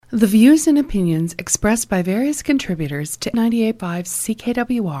The views and opinions expressed by various contributors to 98.5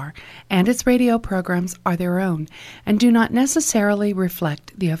 CKWR and its radio programs are their own and do not necessarily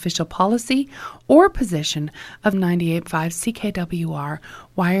reflect the official policy or position of 98.5 CKWR,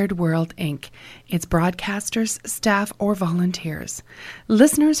 Wired World, Inc., its broadcasters, staff, or volunteers.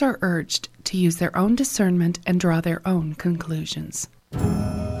 Listeners are urged to use their own discernment and draw their own conclusions.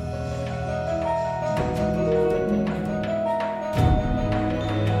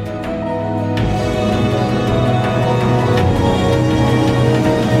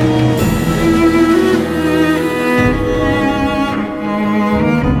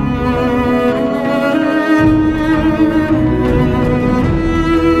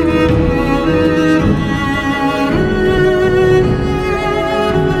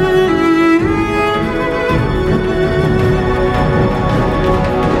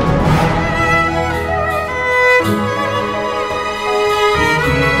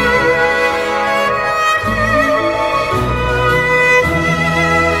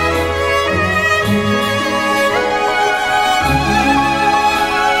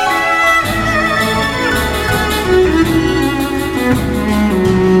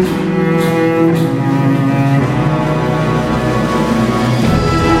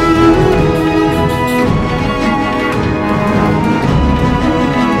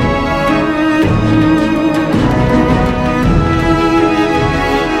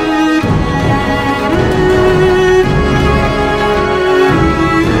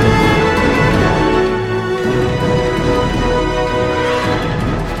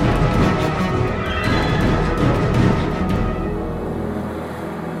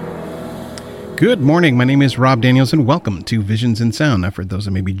 Good morning, my name is Rob Daniels and welcome to Visions in Sound. Now for those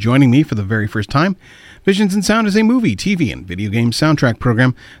that may be joining me for the very first time, Visions in Sound is a movie, TV, and video game soundtrack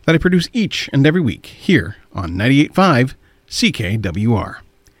program that I produce each and every week here on 98.5 CKWR.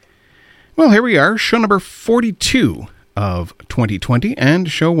 Well, here we are, show number 42 of 2020 and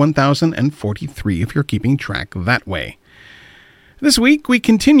show 1043 if you're keeping track that way. This week, we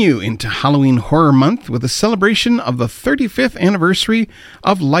continue into Halloween Horror Month with a celebration of the 35th anniversary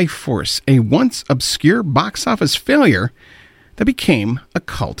of Life Force, a once obscure box office failure that became a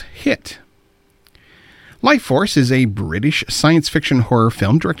cult hit. Life Force is a British science fiction horror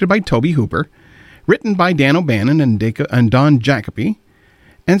film directed by Tobe Hooper, written by Dan O'Bannon and Don Jacoby,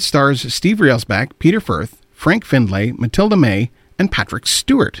 and stars Steve Railsback, Peter Firth, Frank Findlay, Matilda May, and Patrick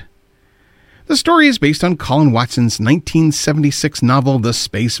Stewart. The story is based on Colin Watson's 1976 novel, The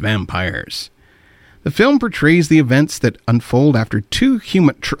Space Vampires. The film portrays the events that unfold after a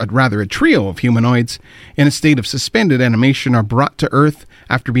trio of humanoids in a state of suspended animation are brought to Earth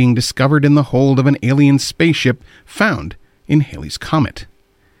after being discovered in the hold of an alien spaceship found in Halley's Comet.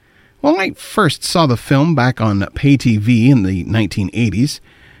 Well, I first saw the film back on pay TV in the 1980s,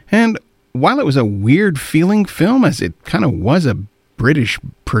 and while it was a weird-feeling film, as it kind of was a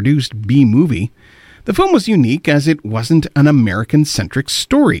British-produced B-movie, the film was unique as it wasn't an American-centric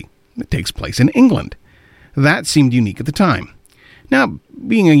story. It takes place in England. That seemed unique at the time. Now,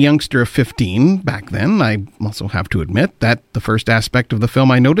 being a youngster of 15 back then, I also have to admit that the first aspect of the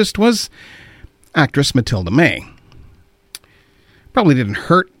film I noticed was actress Matilda May. Probably didn't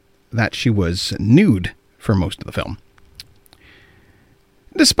hurt that she was nude for most of the film.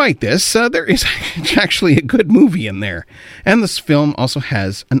 Despite this, there is actually a good movie in there, and this film also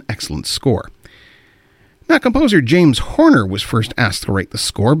has an excellent score. Now, composer James Horner was first asked to write the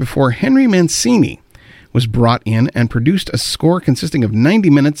score before Henry Mancini was brought in and produced a score consisting of 90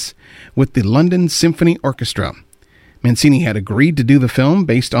 minutes with the London Symphony Orchestra. Mancini had agreed to do the film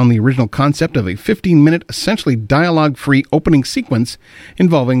based on the original concept of a 15-minute, essentially dialogue-free opening sequence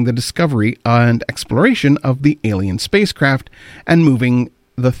involving the discovery and exploration of the alien spacecraft and moving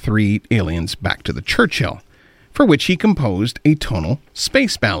the three aliens back to the Churchill, for which he composed a tonal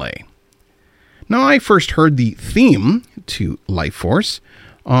space ballet. Now, I first heard the theme to Life Force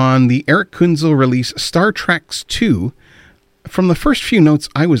on the Eric Kunzel release Star Trek II. From the first few notes,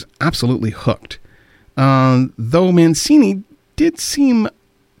 I was absolutely hooked. Though Mancini didn't seem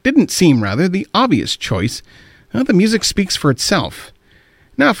the obvious choice, the music speaks for itself.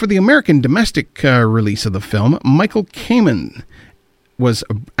 Now, for the American domestic release of the film, Michael Kamen was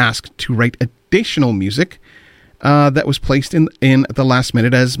asked to write additional music that was placed in at the last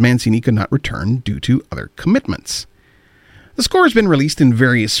minute as Mancini could not return due to other commitments. The score has been released in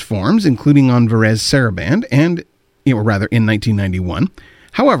various forms, including on Varese Sarabande in 1991.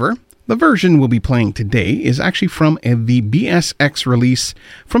 However, the version we'll be playing today is actually from the BSX release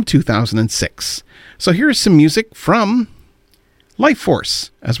from 2006. So here's some music from Life Force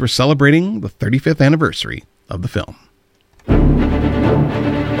as we're celebrating the 35th anniversary of the film.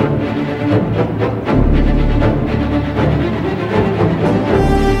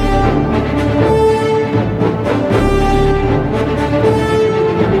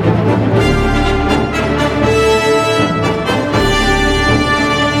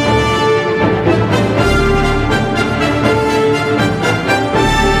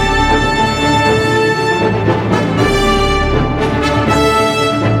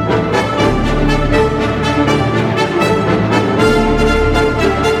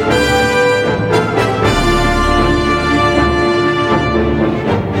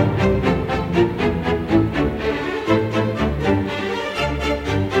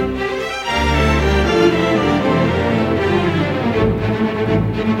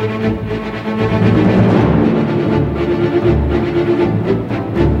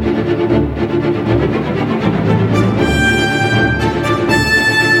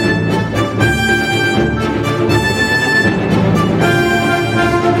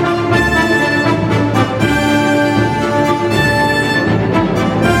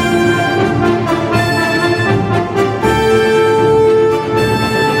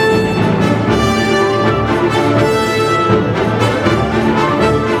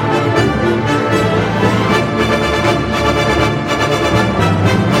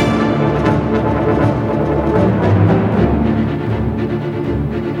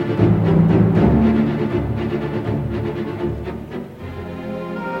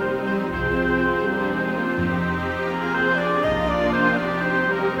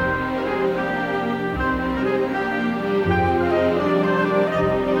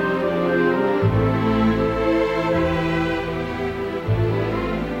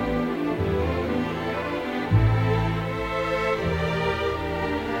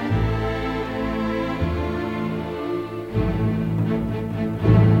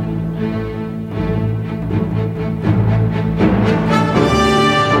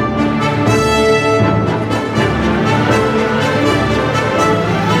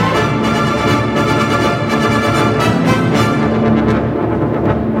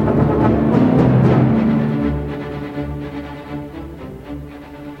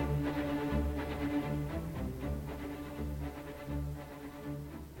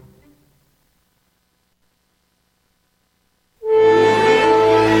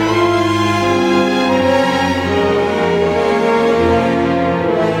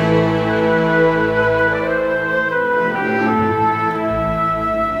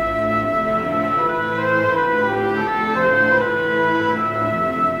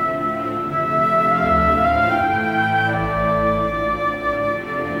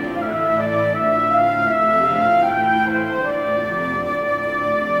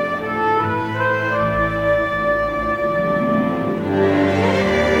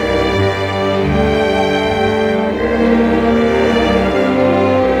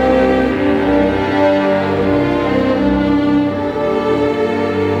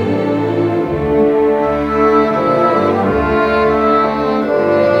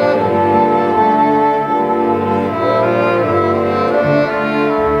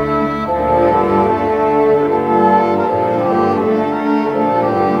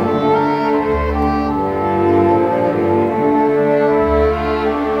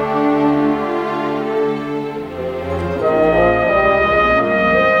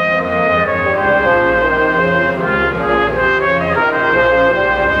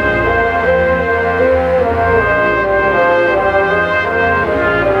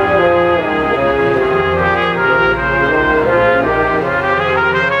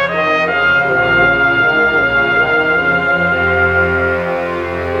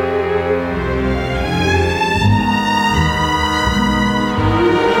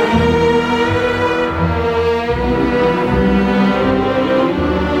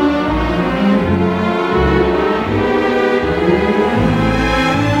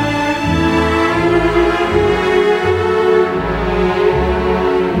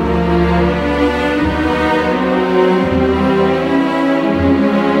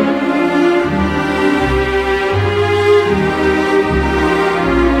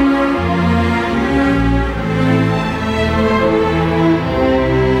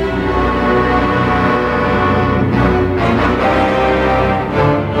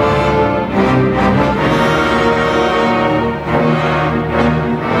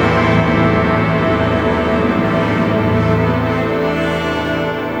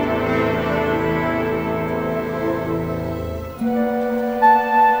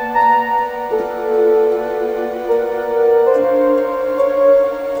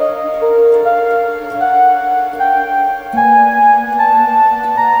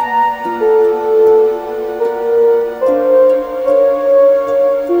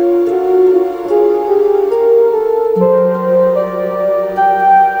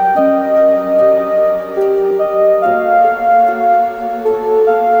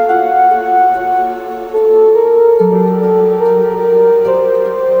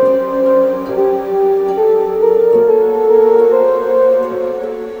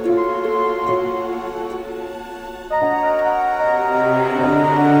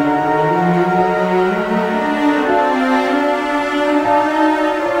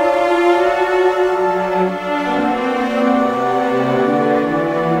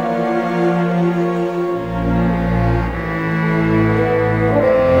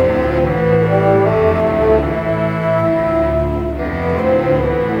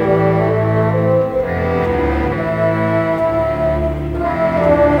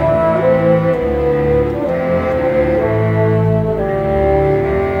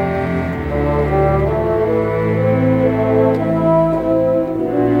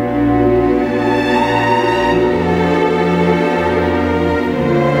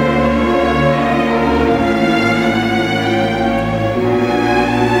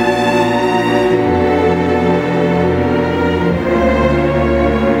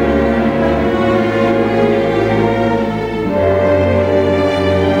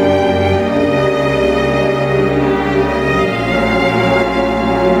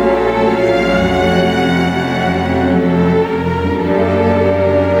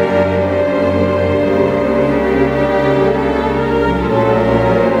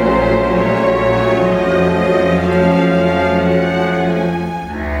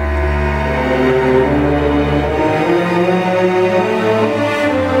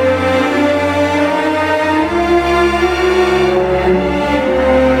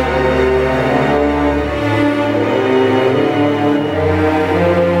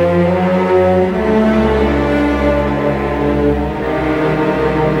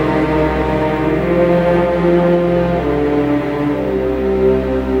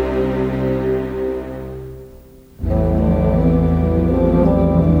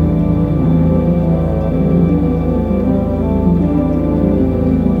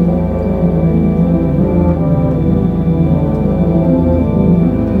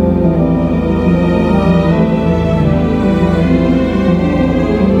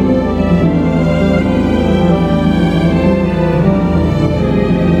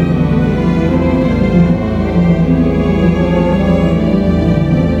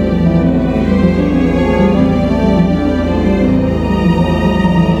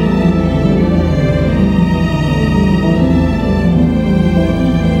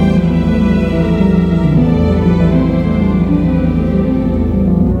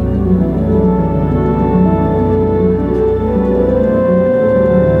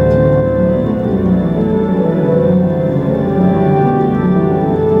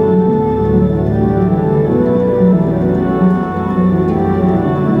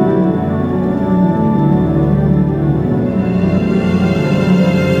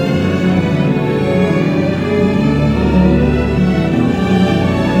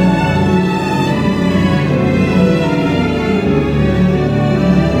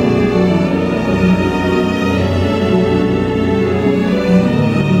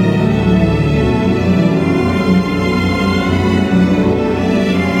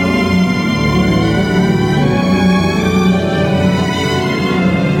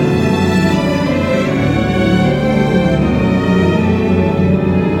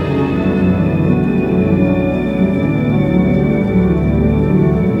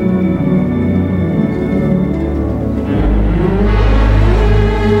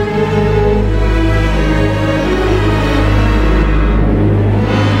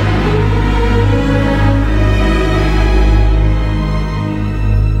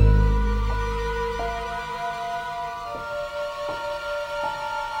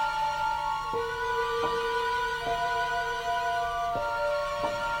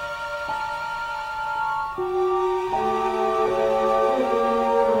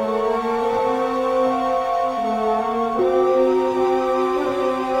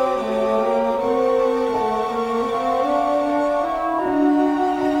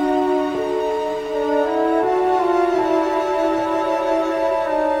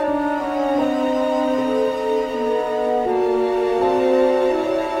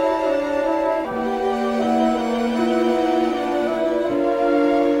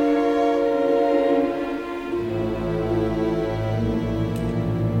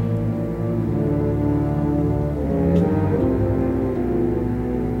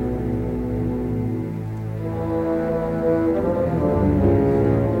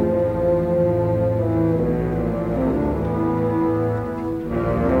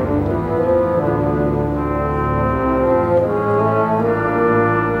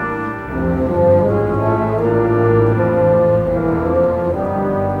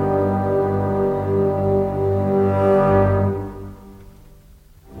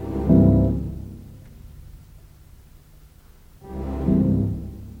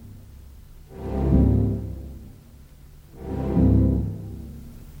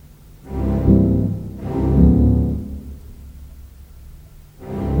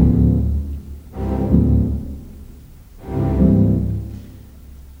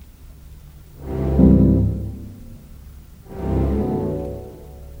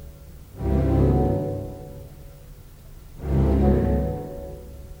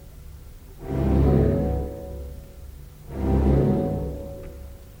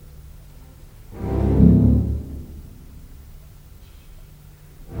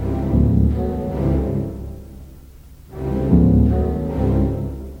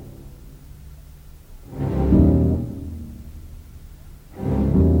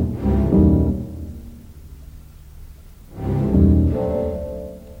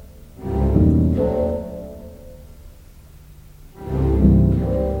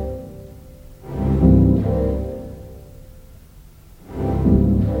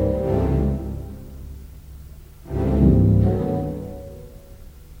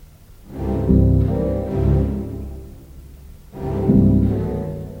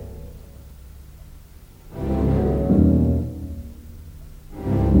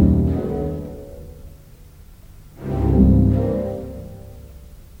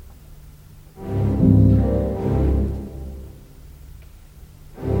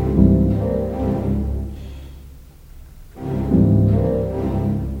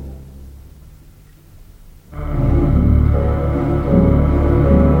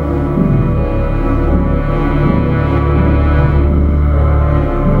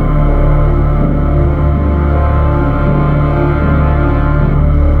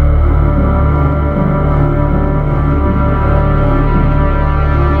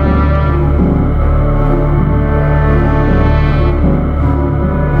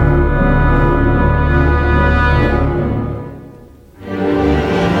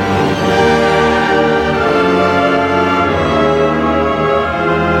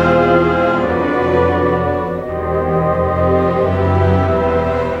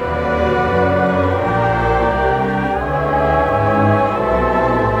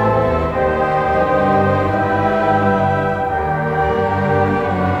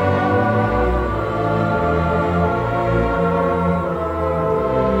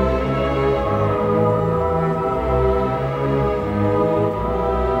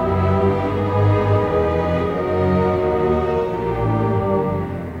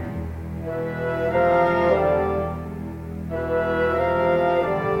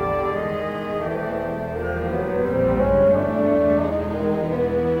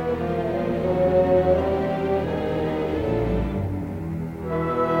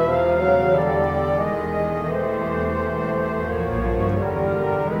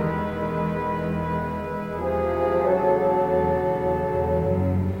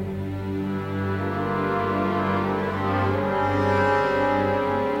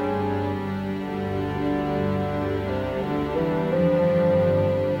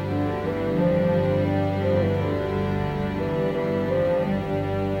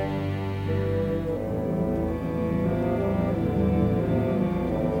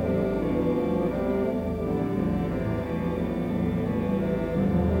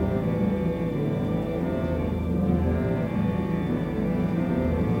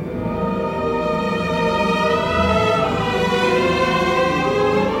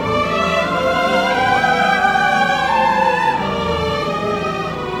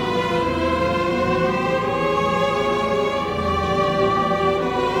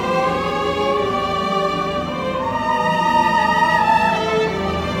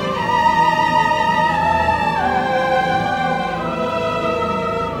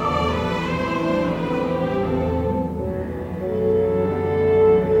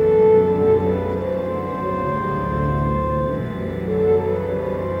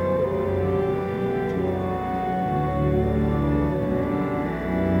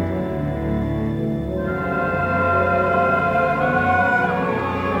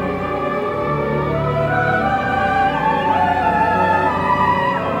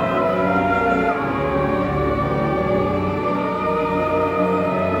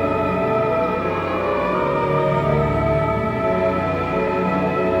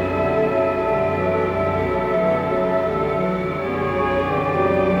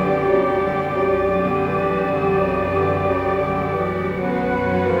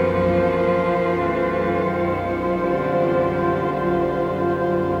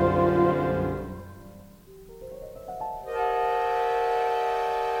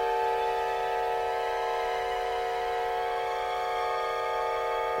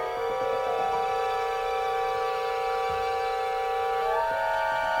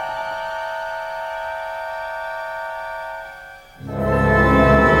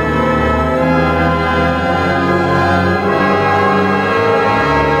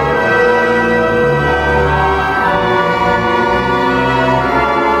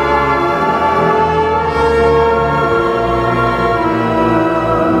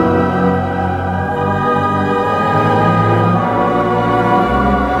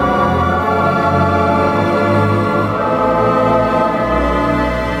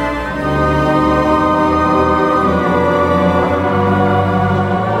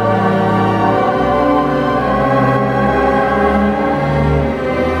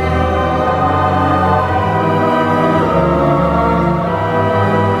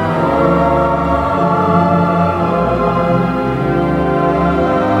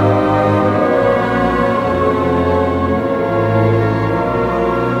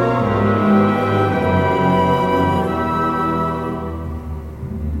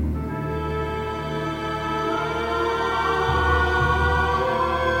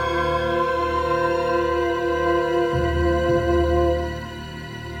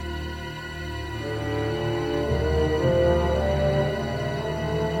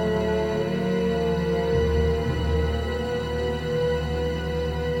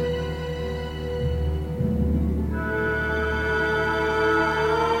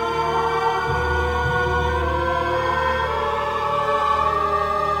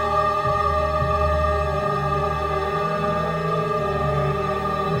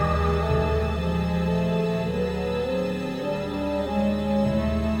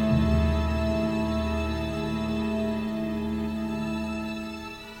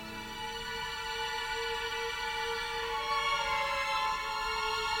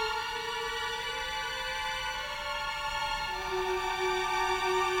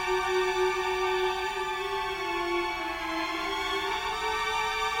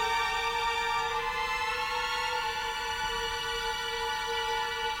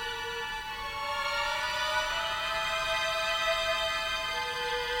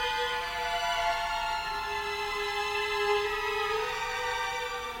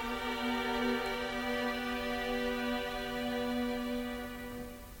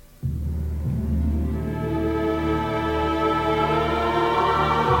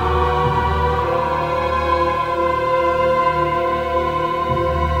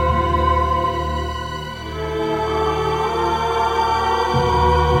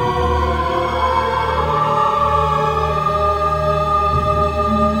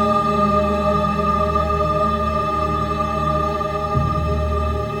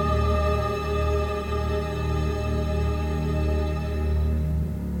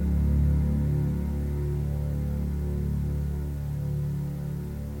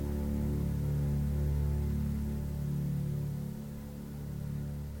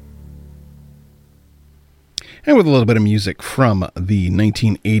 and with a little bit of music from the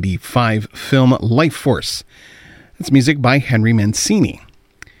 1985 film Life Force. That's music by Henry Mancini.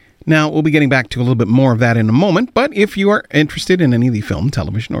 Now, we'll be getting back to a little bit more of that in a moment, but if you are interested in any of the film,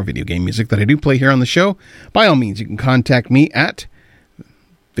 television, or video game music that I do play here on the show, by all means, you can contact me at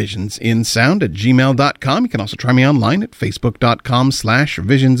visionsinsound@gmail.com. You can also try me online at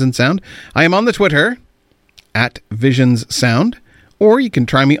facebook.com/visionsinsound. I am on the Twitter at visionssound, or you can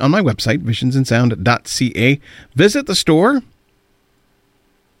try me on my website, visionsinsound.ca. Visit the store.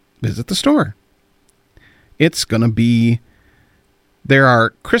 It's going to be... There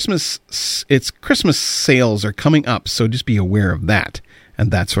are Christmas sales are coming up, so just be aware of that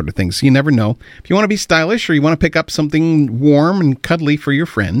and that sort of thing. So you never know. If you want to be stylish or you want to pick up something warm and cuddly for your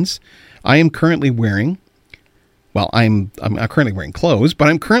friends, I am currently wearing, well, I'm currently wearing clothes, but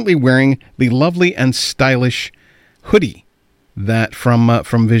I'm currently wearing the lovely and stylish hoodie that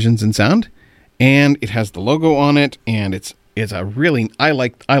from Visions and Sound, and it has the logo on it, and it's a really I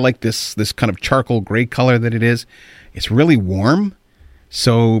like this kind of charcoal gray color that it is. It's really warm.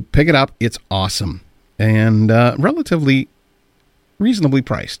 So pick it up. It's awesome and relatively reasonably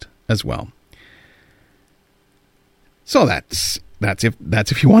priced as well. So that's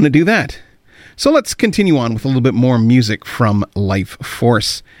if you want to do that. So let's continue on with a little bit more music from Life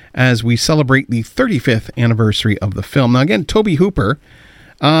Force as we celebrate the 35th anniversary of the film. Now again, Tobe Hooper,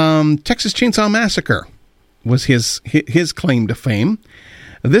 Texas Chainsaw Massacre was his claim to fame.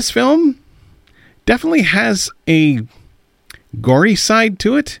 This film definitely has a gory side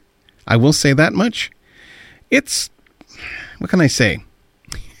to it. I will say that much. It's, what can I say?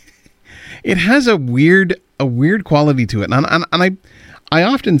 It has a weird quality to it. And I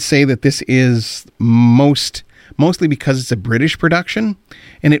often say that this is mostly because it's a British production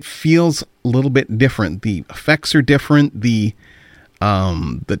and it feels a little bit different. The effects are different. The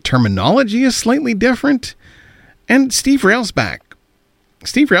terminology is slightly different. And Steve Railsback,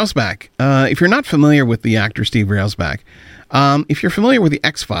 if you're not familiar with the actor Steve Railsback, if you're familiar with the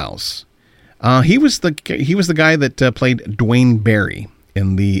X-Files, he was the guy that played Dwayne Barry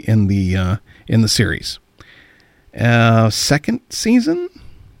in the series. Second season?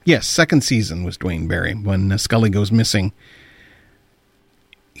 Yes, second season was Dwayne Barry when Scully goes missing.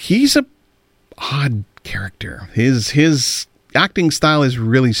 He's a odd character. His acting style is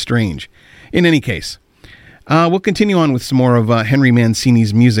really strange. In any case, we'll continue on with some more of Henry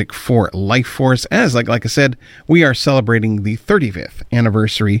Mancini's music for Life Force, as, like I said, we are celebrating the 35th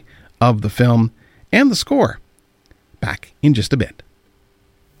anniversary of the film and the score. Back in just a bit.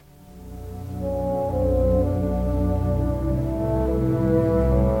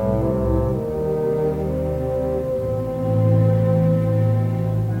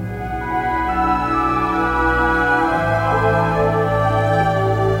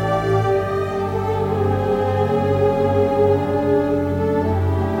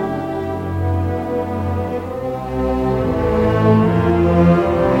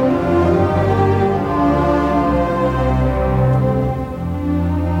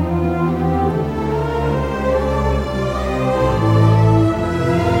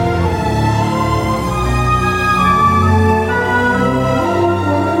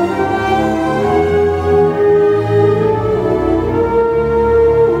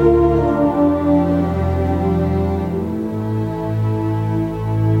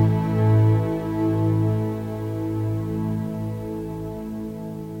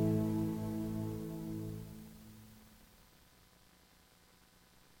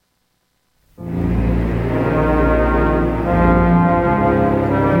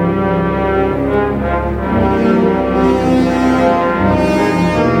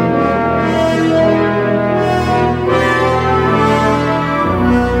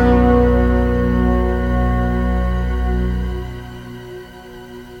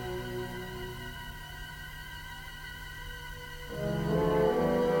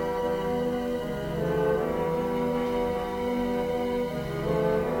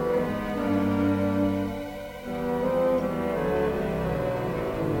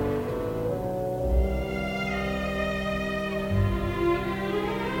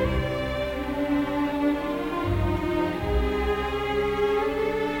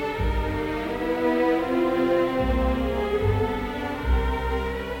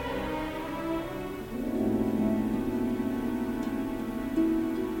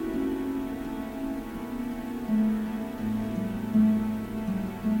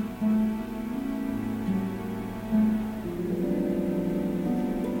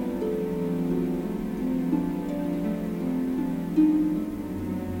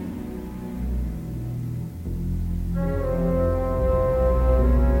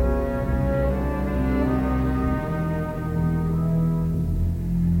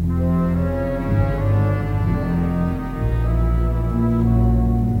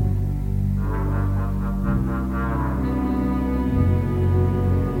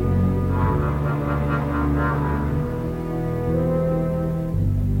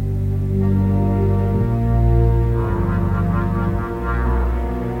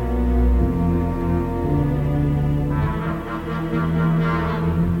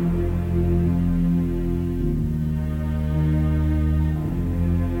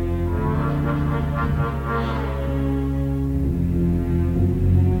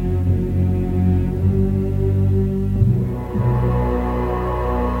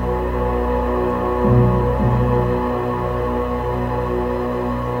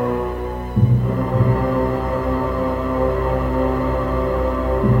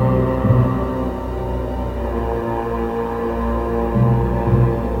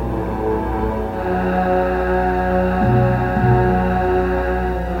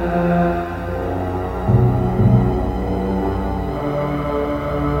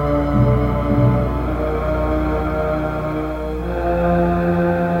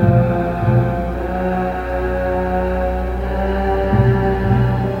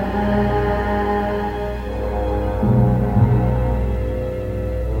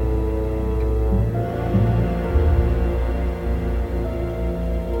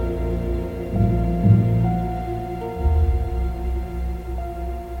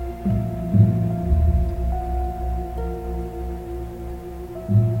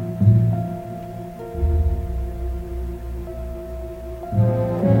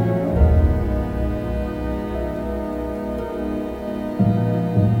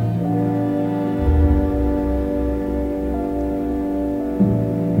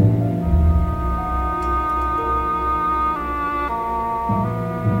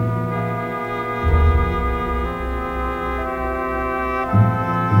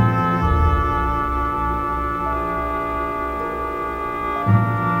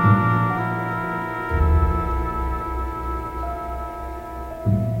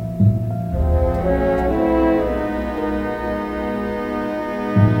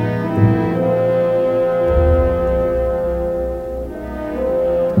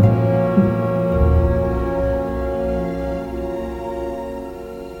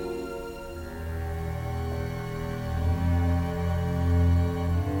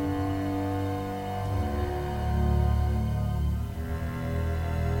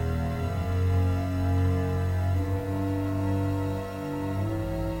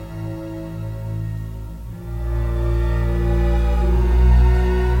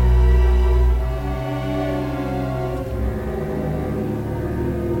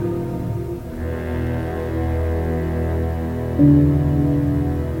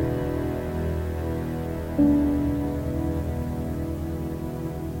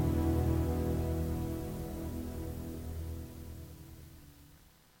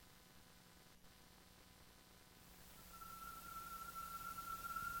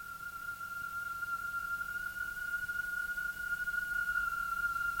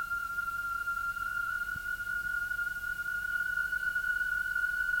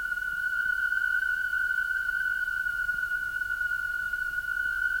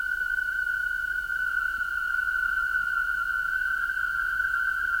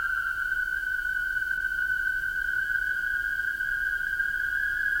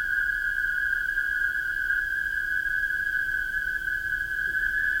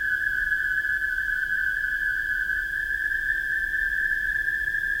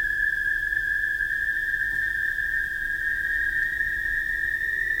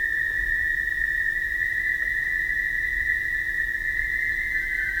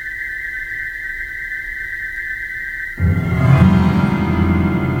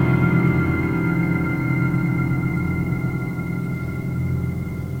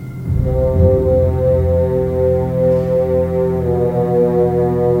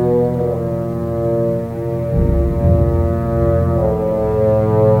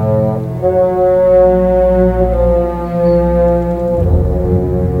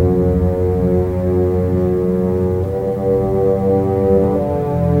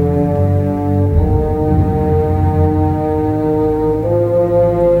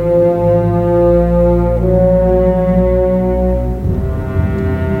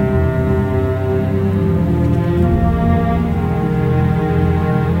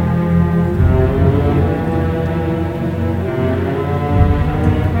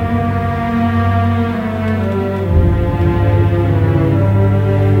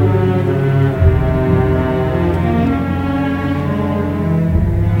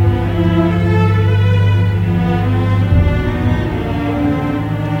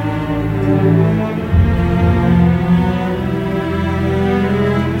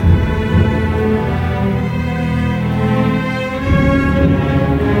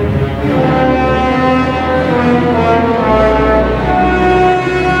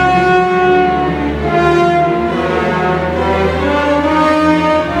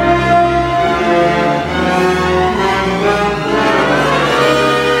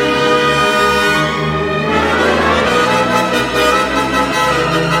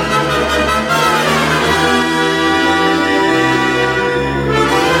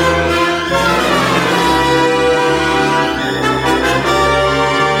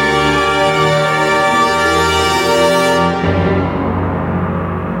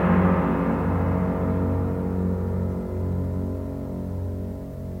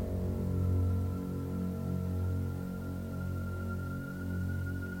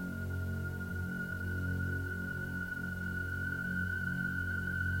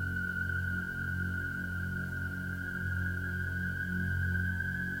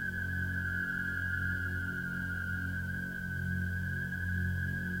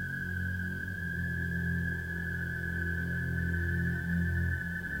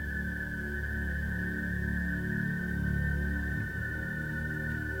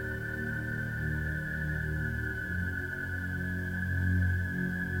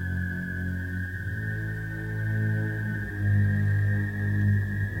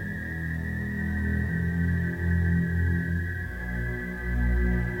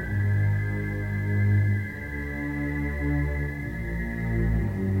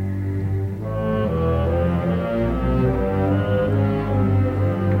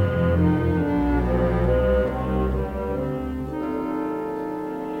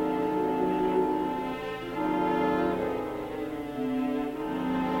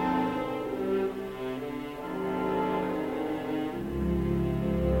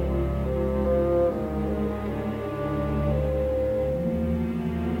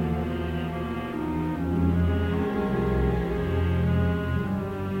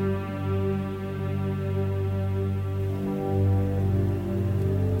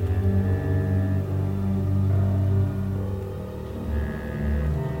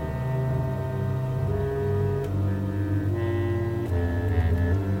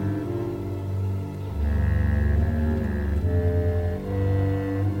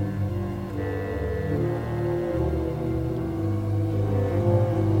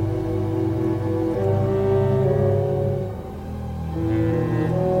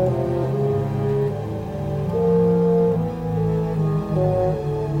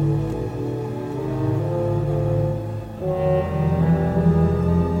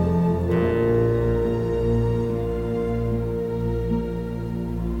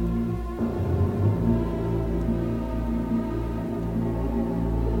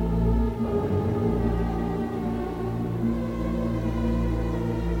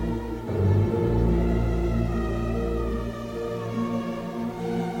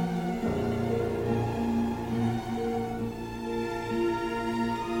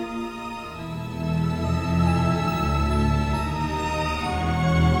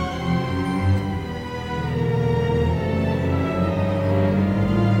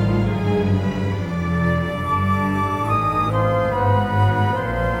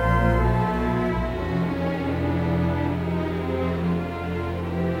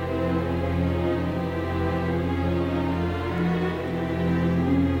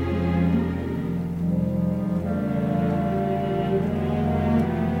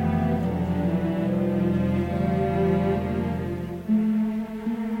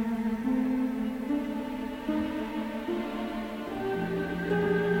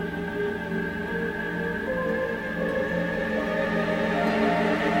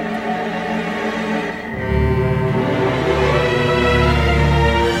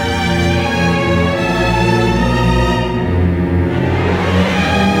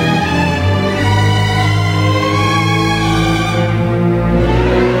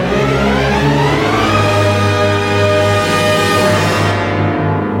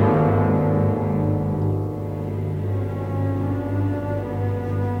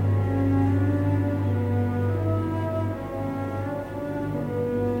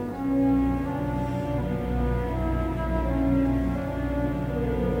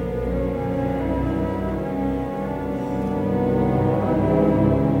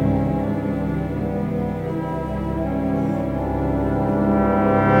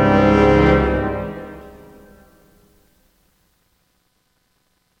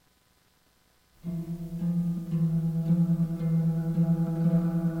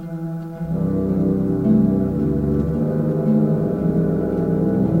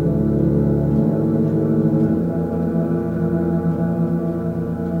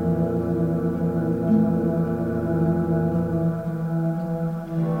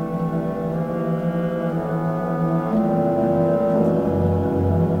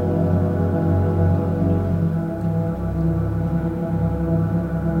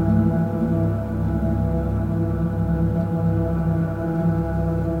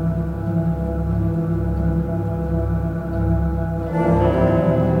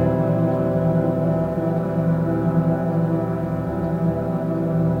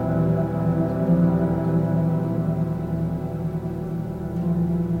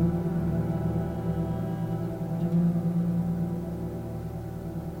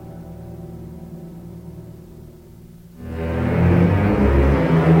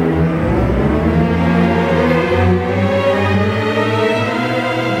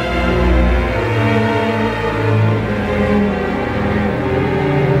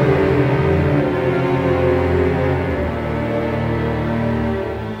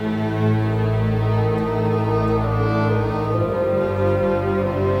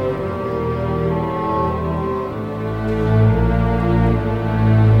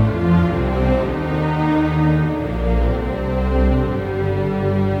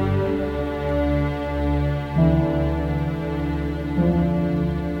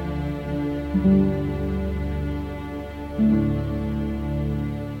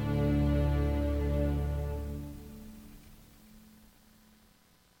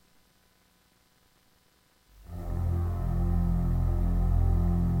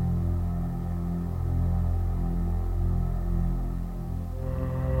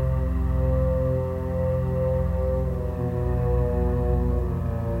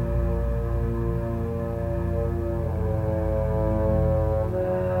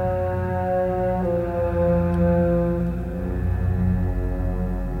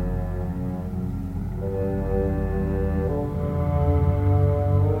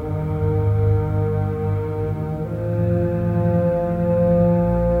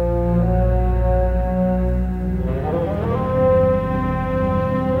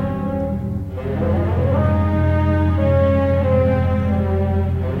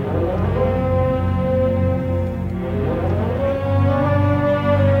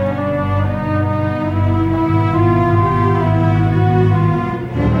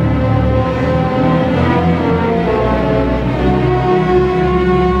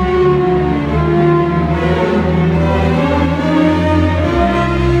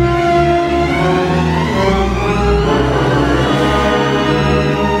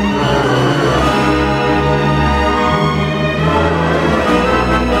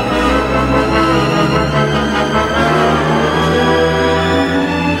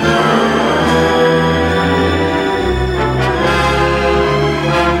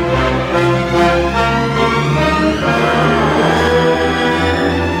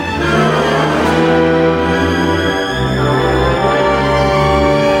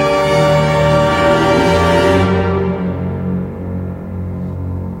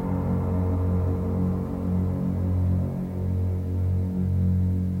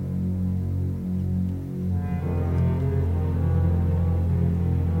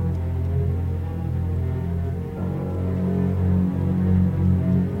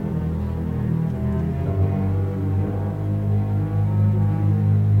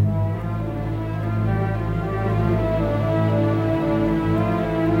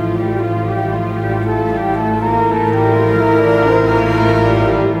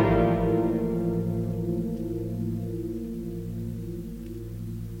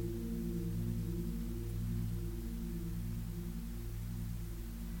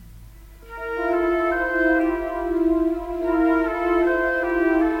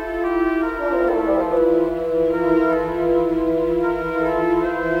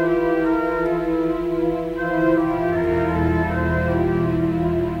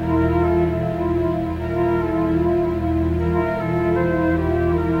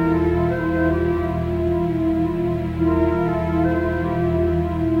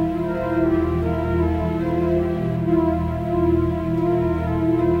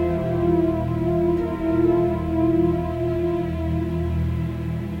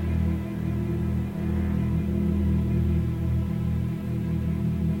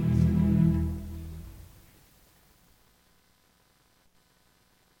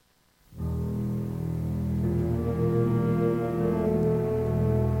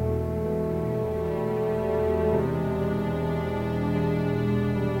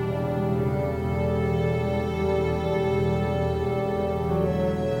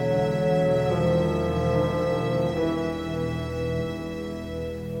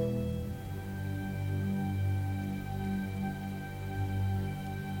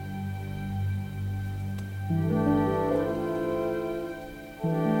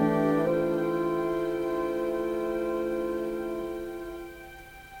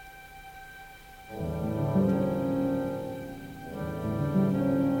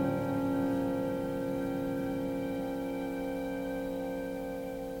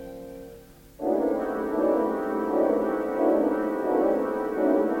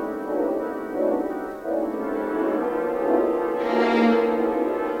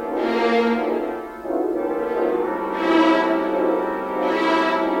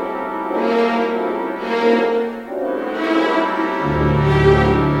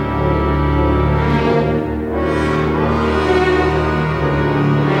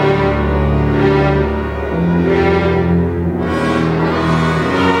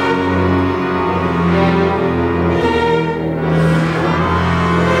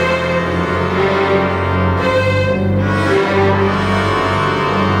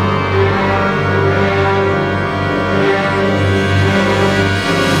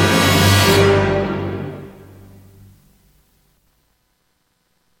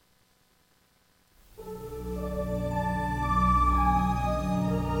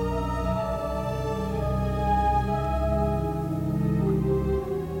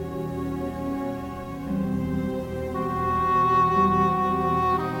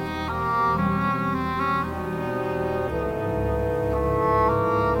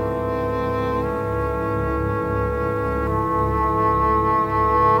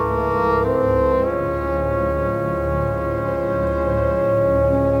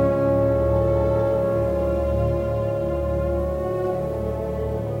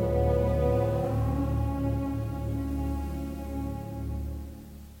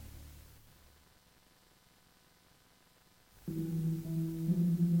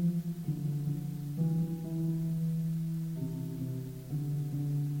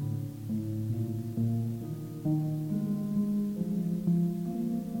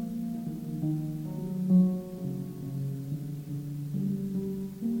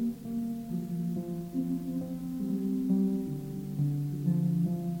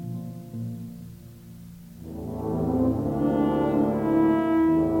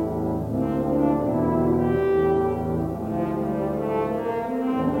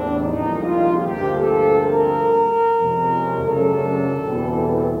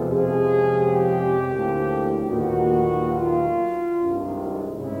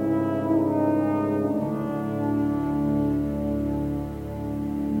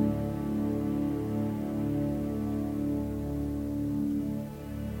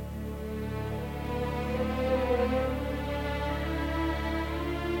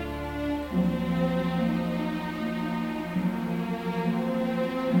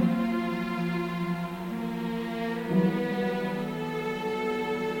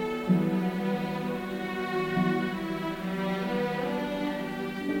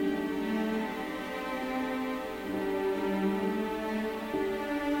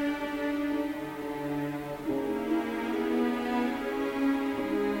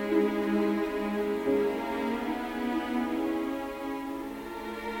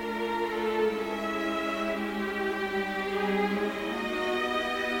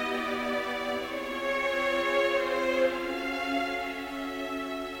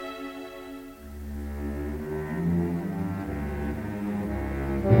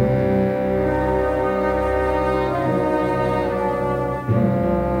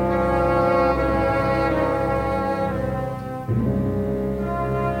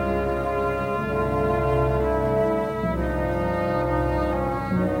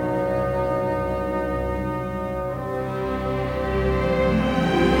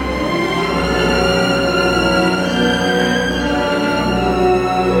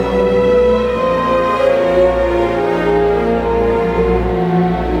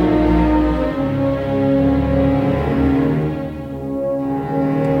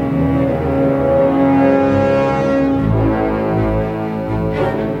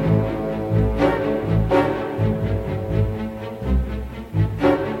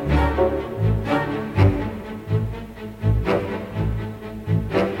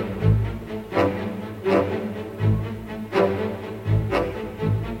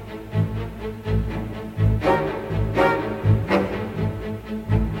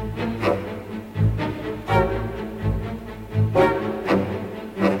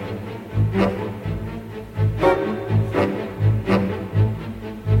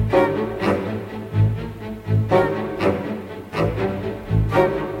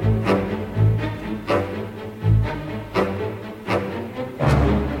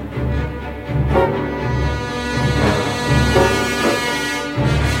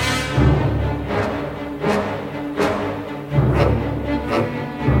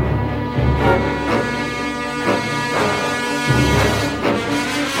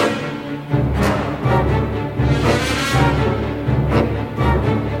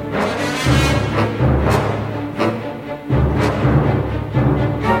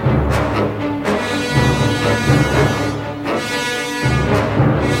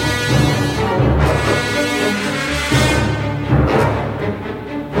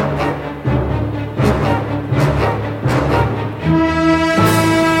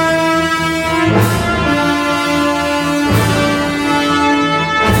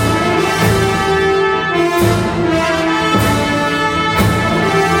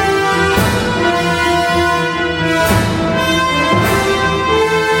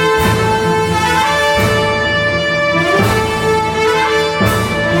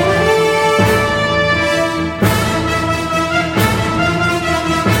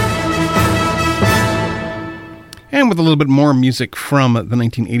 and with a little bit more music from the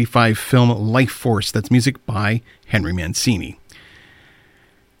 1985 film Life Force. That's music by Henry Mancini.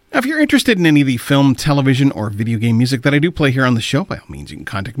 Now, if you're interested in any of the film, television, or video game music that I do play here on the show, by all means, you can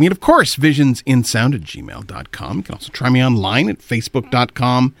contact me at, of course, visionsinsound@gmail.com. You can also try me online at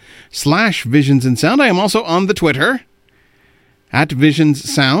facebook.com/visionsinsound. I am also on the Twitter at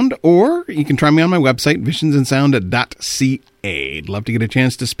visionssound, or you can try me on my website, visionsandsound.ca. I'd love to get a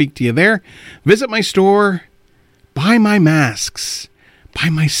chance to speak to you there. Visit my store, buy my masks, buy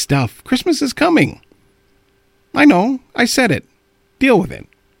my stuff. Christmas is coming. I know, I said it. Deal with it.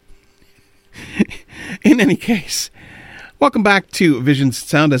 In any case, welcome back to Visions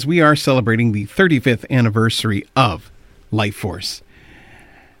Sound as we are celebrating the 35th anniversary of Life Force.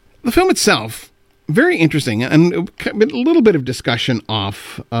 The film itself, very interesting, and a little bit of discussion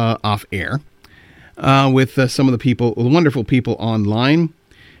off air with some of the wonderful people online,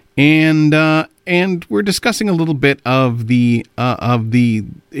 and we're discussing a little bit of the.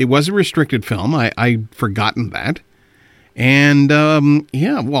 It was a restricted film. I'd forgotten that, and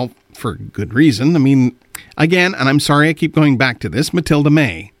well, for good reason. I mean, again, and I'm sorry I keep going back to this, Matilda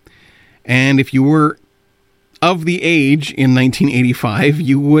May. And if you were of the age in 1985,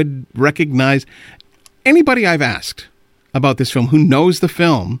 you would recognize anybody I've asked about this film who knows the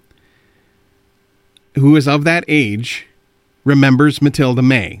film, who is of that age, remembers Matilda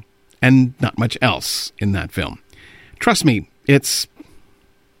May and not much else in that film. Trust me, it's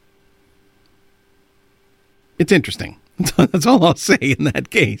interesting. That's all I'll say in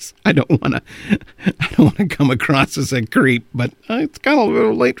that case. I don't want to come across as a creep, but it's kind of a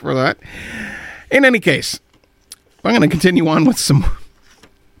little late for that. In any case, I'm going to continue on with some.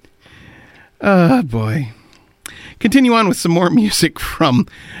 Continue on with some more music from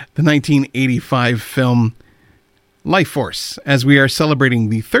the 1985 film Life Force, as we are celebrating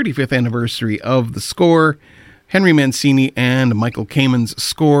the 35th anniversary of the score, Henry Mancini and Michael Kamen's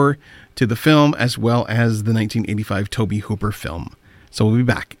score to the film, as well as the 1985 Tobe Hooper film. So we'll be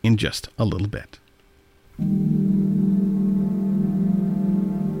back in just a little bit.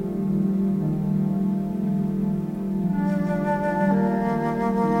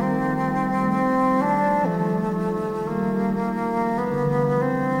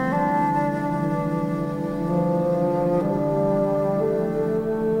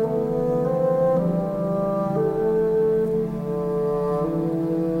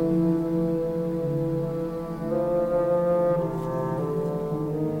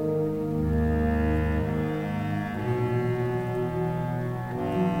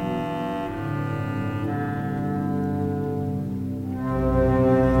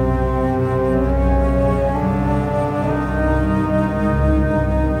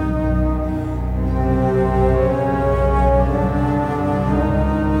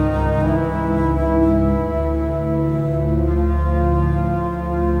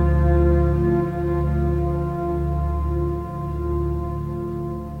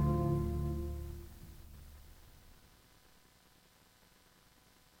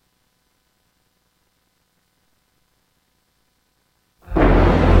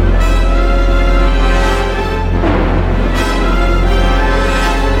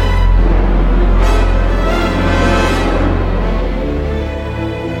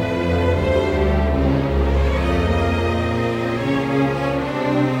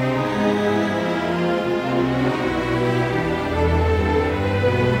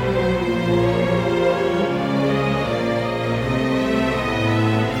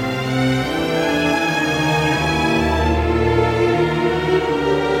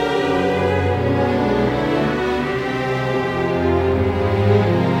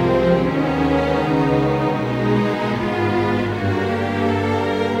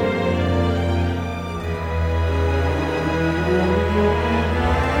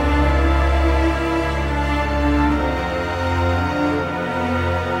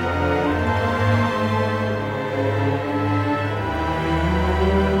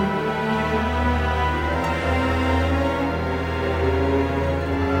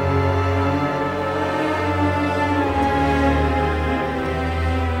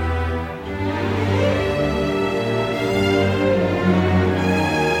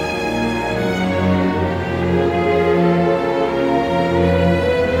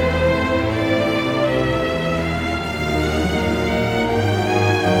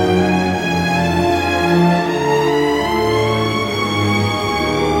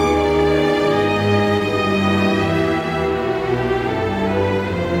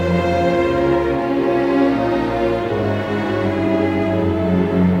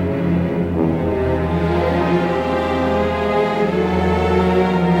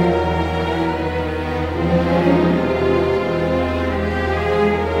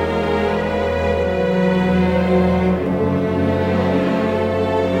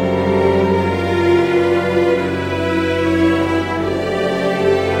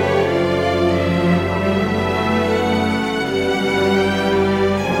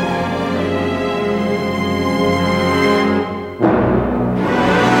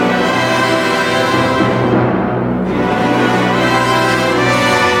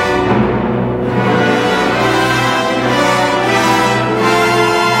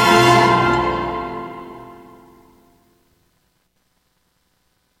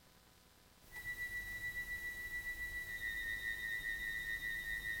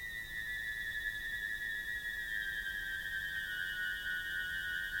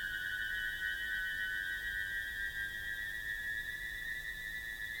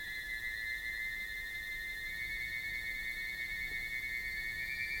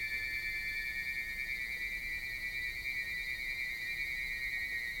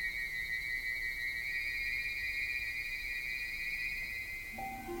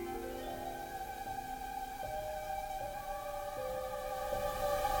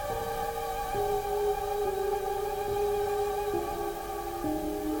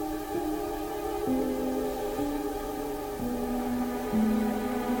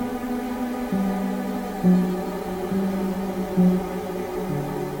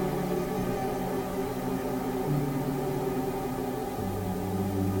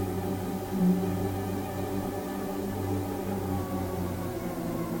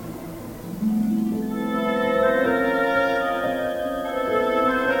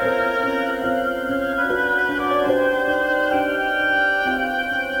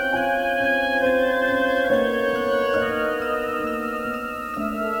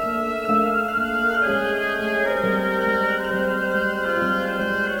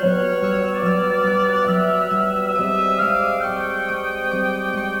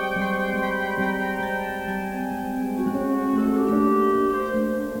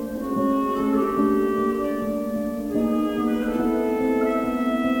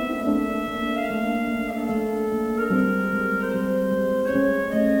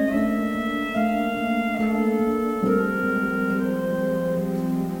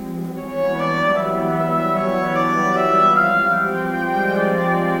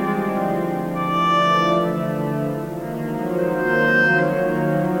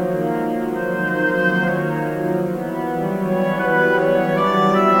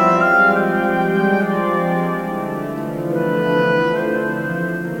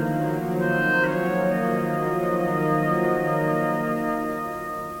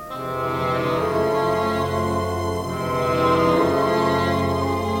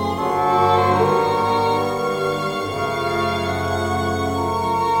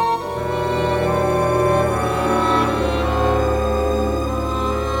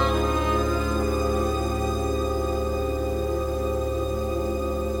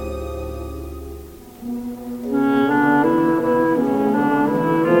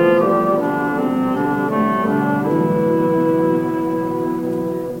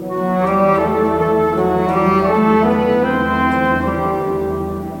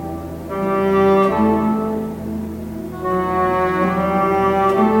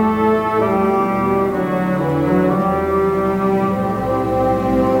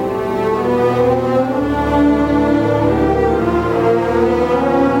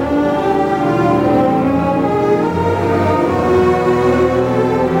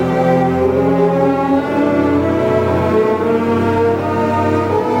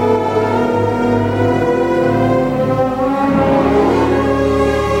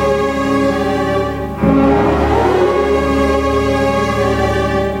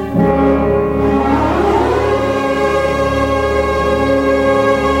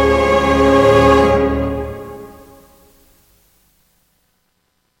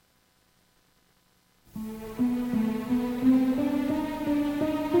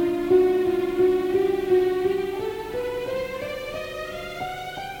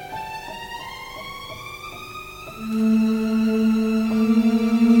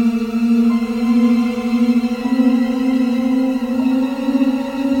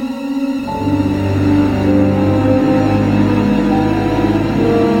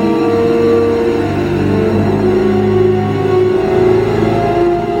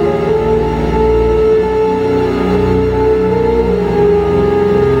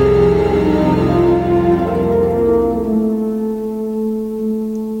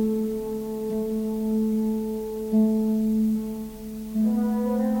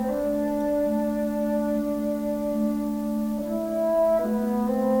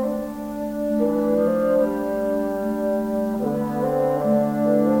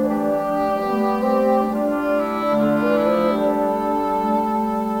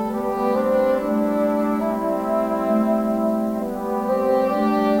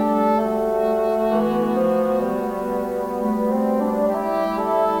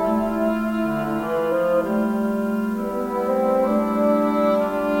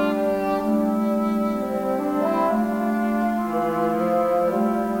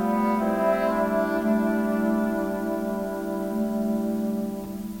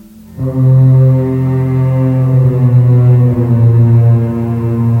 I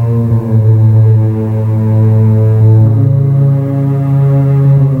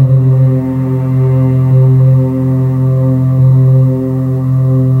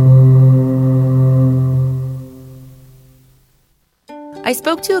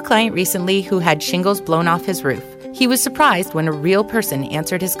spoke to a client recently who had shingles blown off his roof. He was surprised when a real person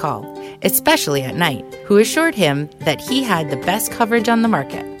answered his call, especially at night, who assured him that he had the best coverage on the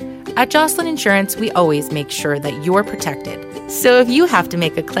market. At Jocelyn Insurance, we always make sure that you're protected. So if you have to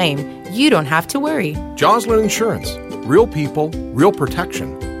make a claim, you don't have to worry. Jocelyn Insurance. Real people, real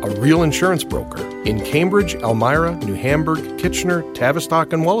protection. A real insurance broker. In Cambridge, Elmira, New Hamburg, Kitchener,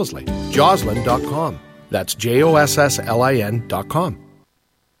 Tavistock, and Wellesley. Jocelyn.com. That's JOSSLIN.com.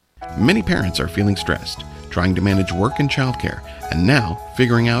 Many parents are feeling stressed, trying to manage work and childcare, and now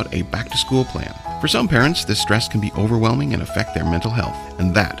figuring out a back-to-school plan. For some parents, this stress can be overwhelming and affect their mental health,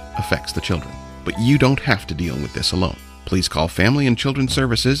 and that affects the children. But you don't have to deal with this alone. Please call Family and Children's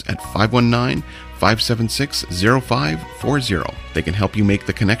Services at 519-576-0540. They can help you make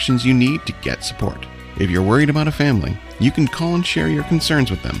the connections you need to get support. If you're worried about a family, you can call and share your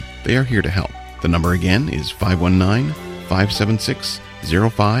concerns with them. They are here to help. The number again is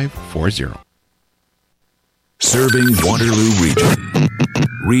 519-576-0540. Serving Waterloo Region.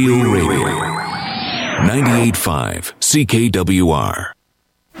 Real Radio. 98.5 CKWR.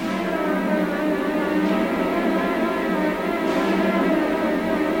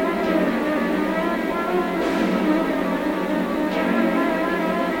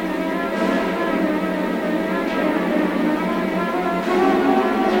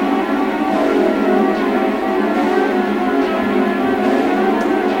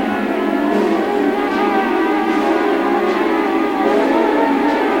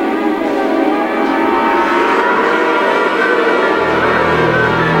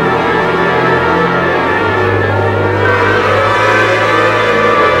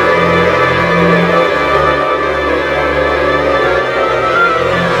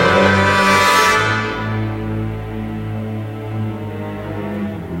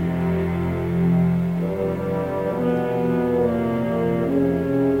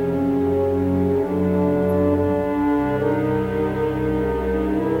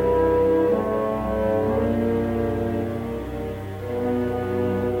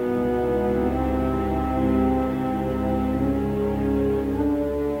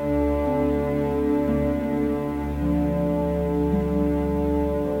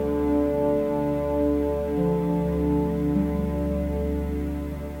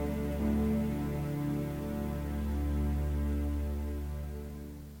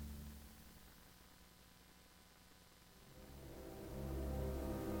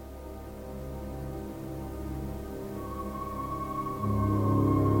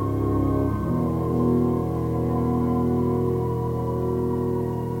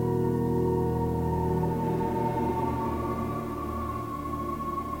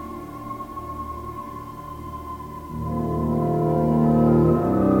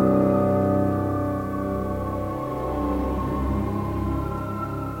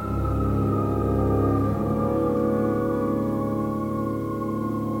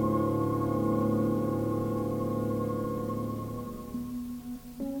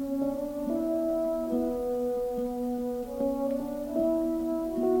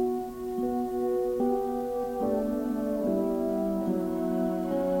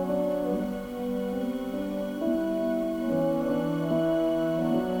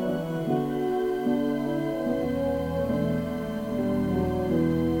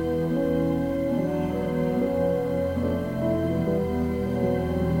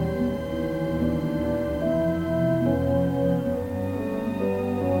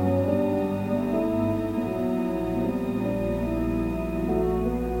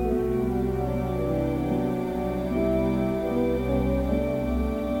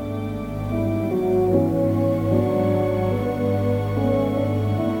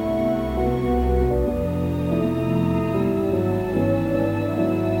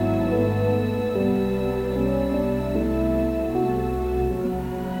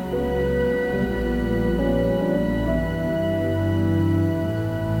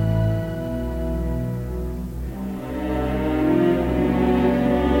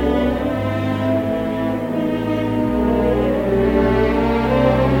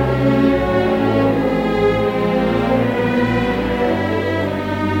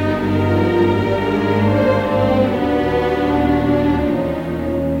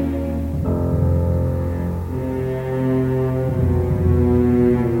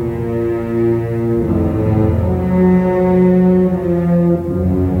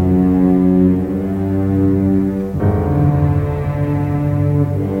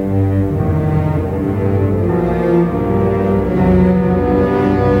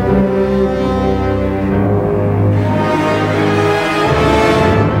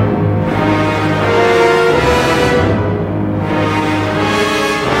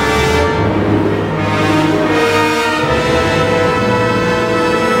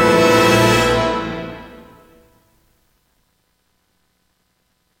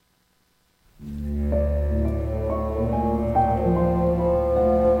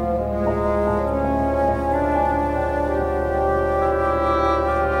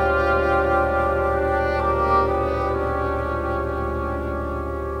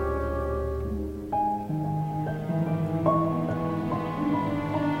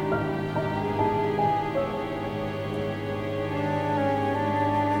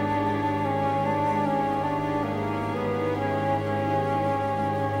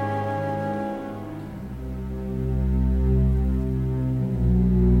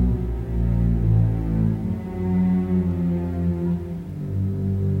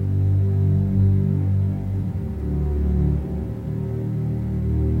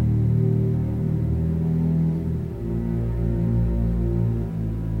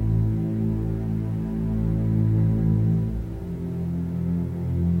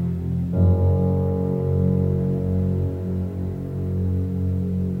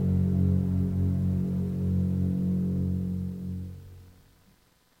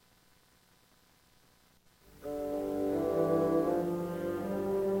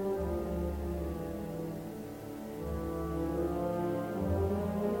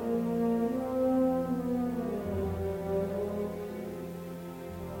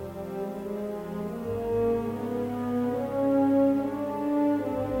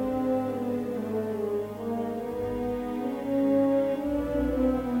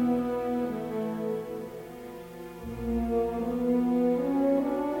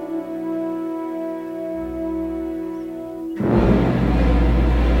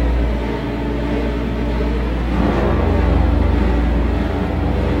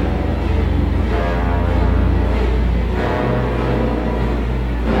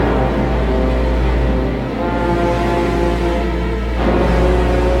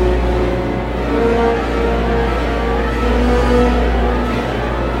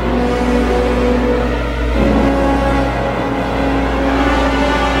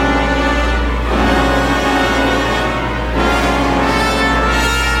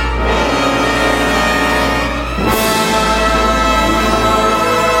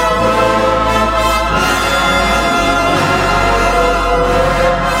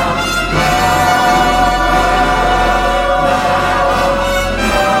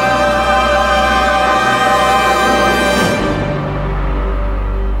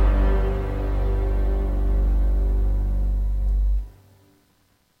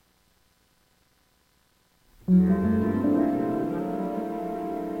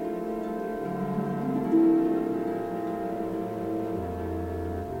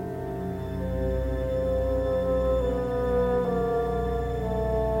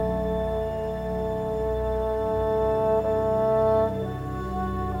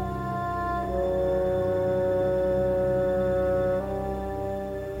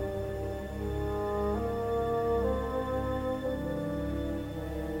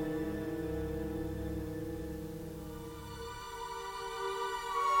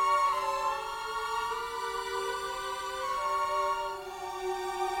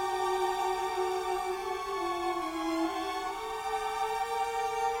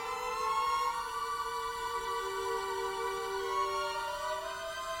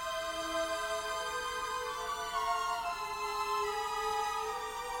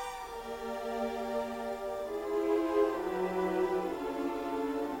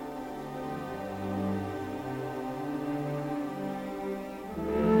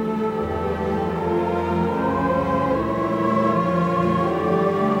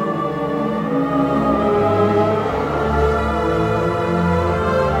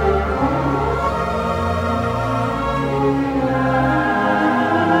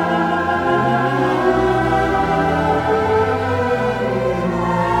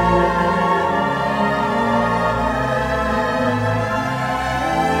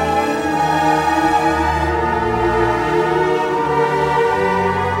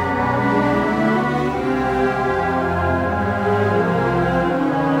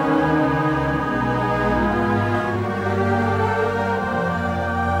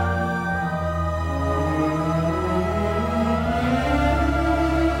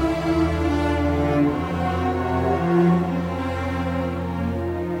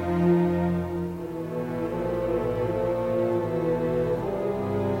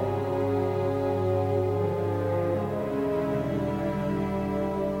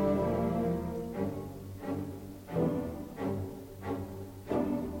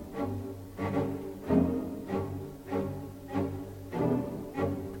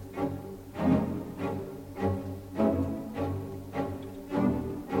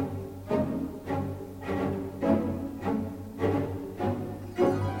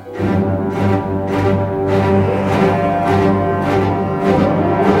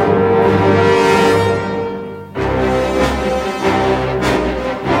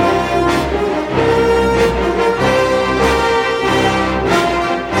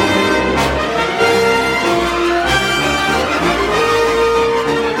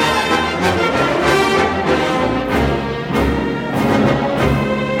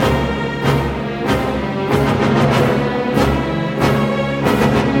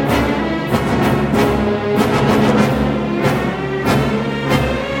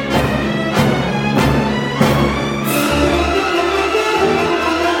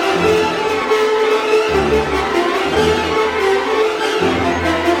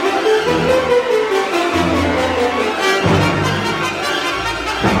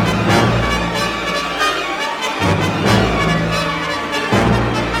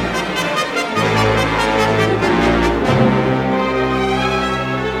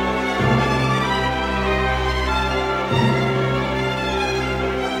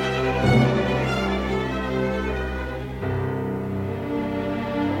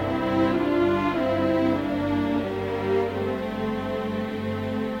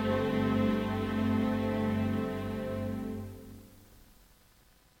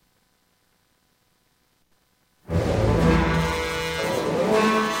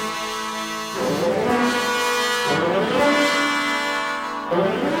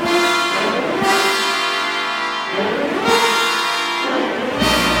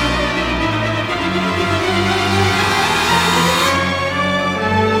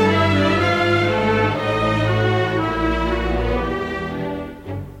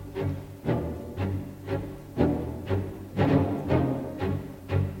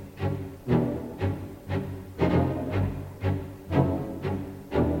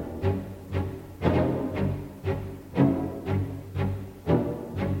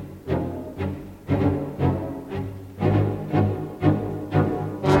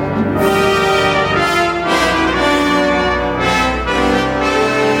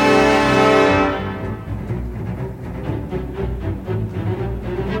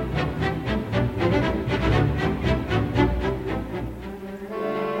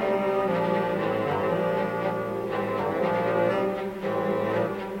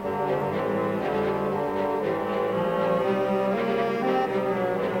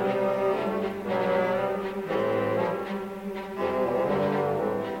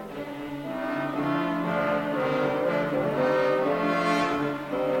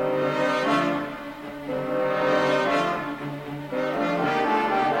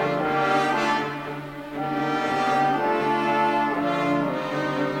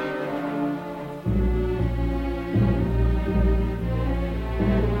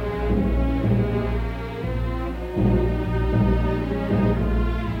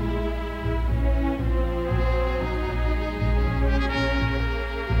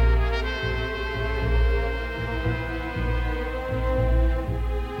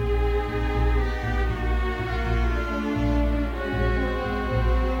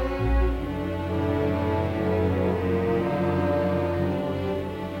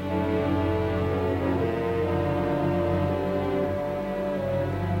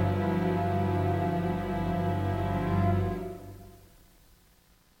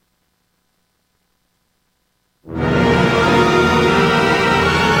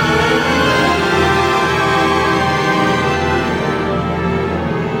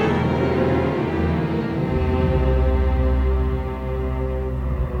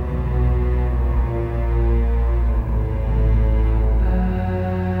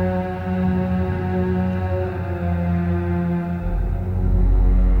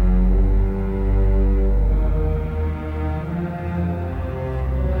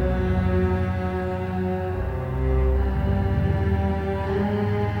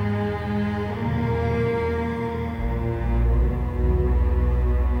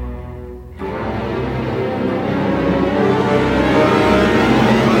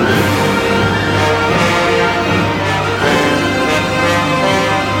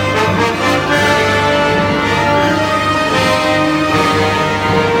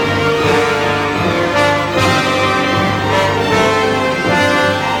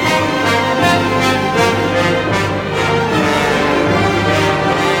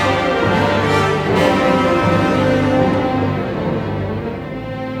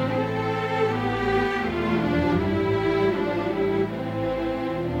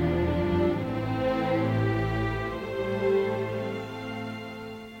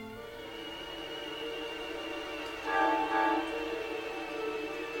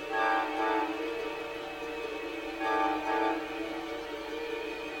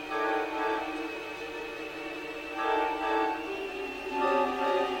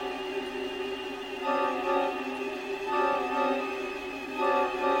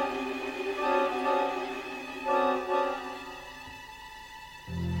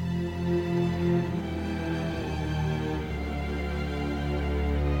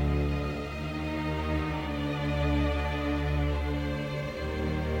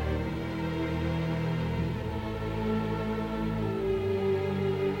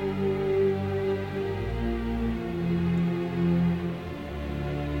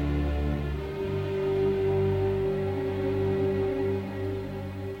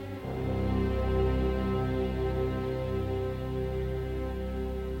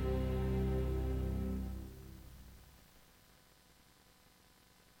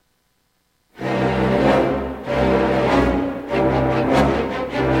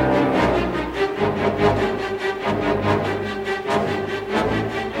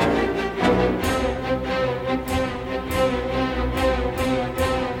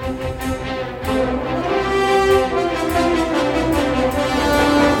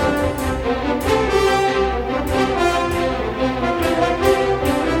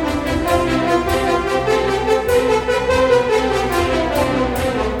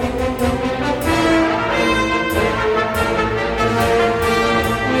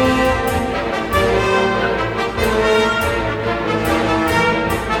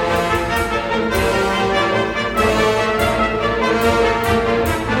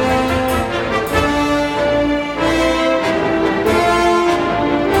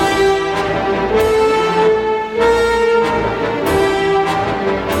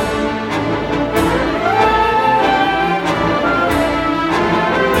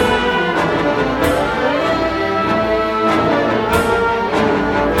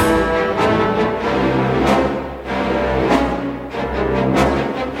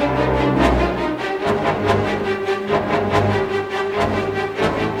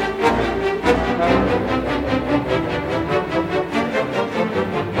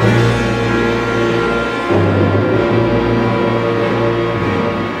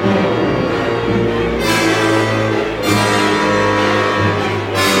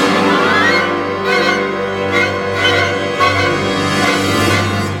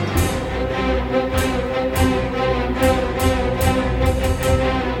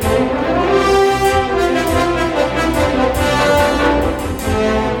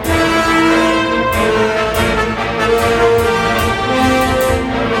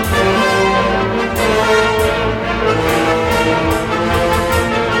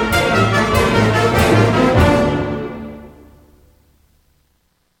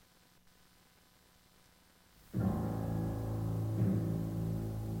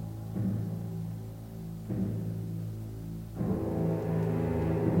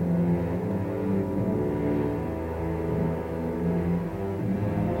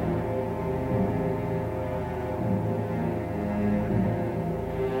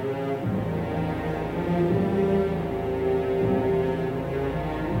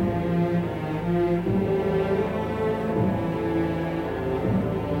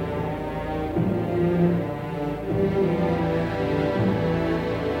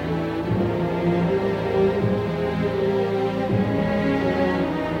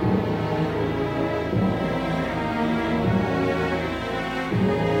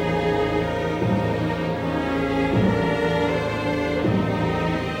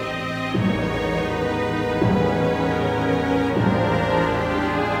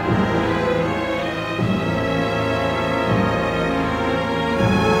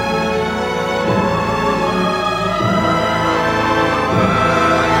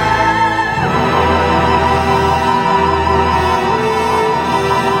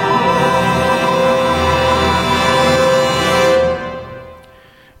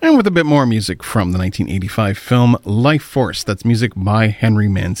 with a bit more music from the 1985 film Life Force. That's music by Henry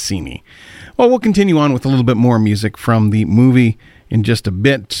Mancini. Well, we'll continue on with a little bit more music from the movie in just a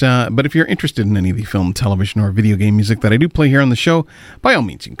bit, but if you're interested in any of the film, television, or video game music that I do play here on the show, by all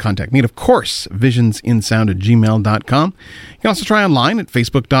means, you can contact me at, of course, visionsinsound@gmail.com. You can also try online at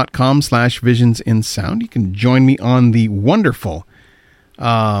facebook.com/visionsinsound. You can join me on the wonderful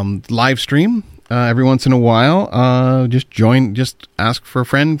live stream every once in a while. Just ask for a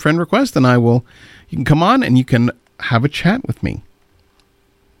friend request, and you can come on and you can have a chat with me.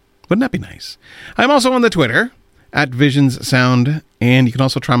 Wouldn't that be nice? I'm also on the Twitter at Visions Sound, and you can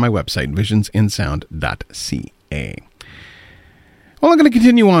also try my website, visionsinsound.ca. Well, I'm going to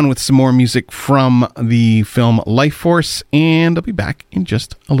continue on with some more music from the film Life Force, and I'll be back in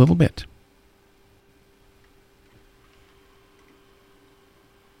just a little bit.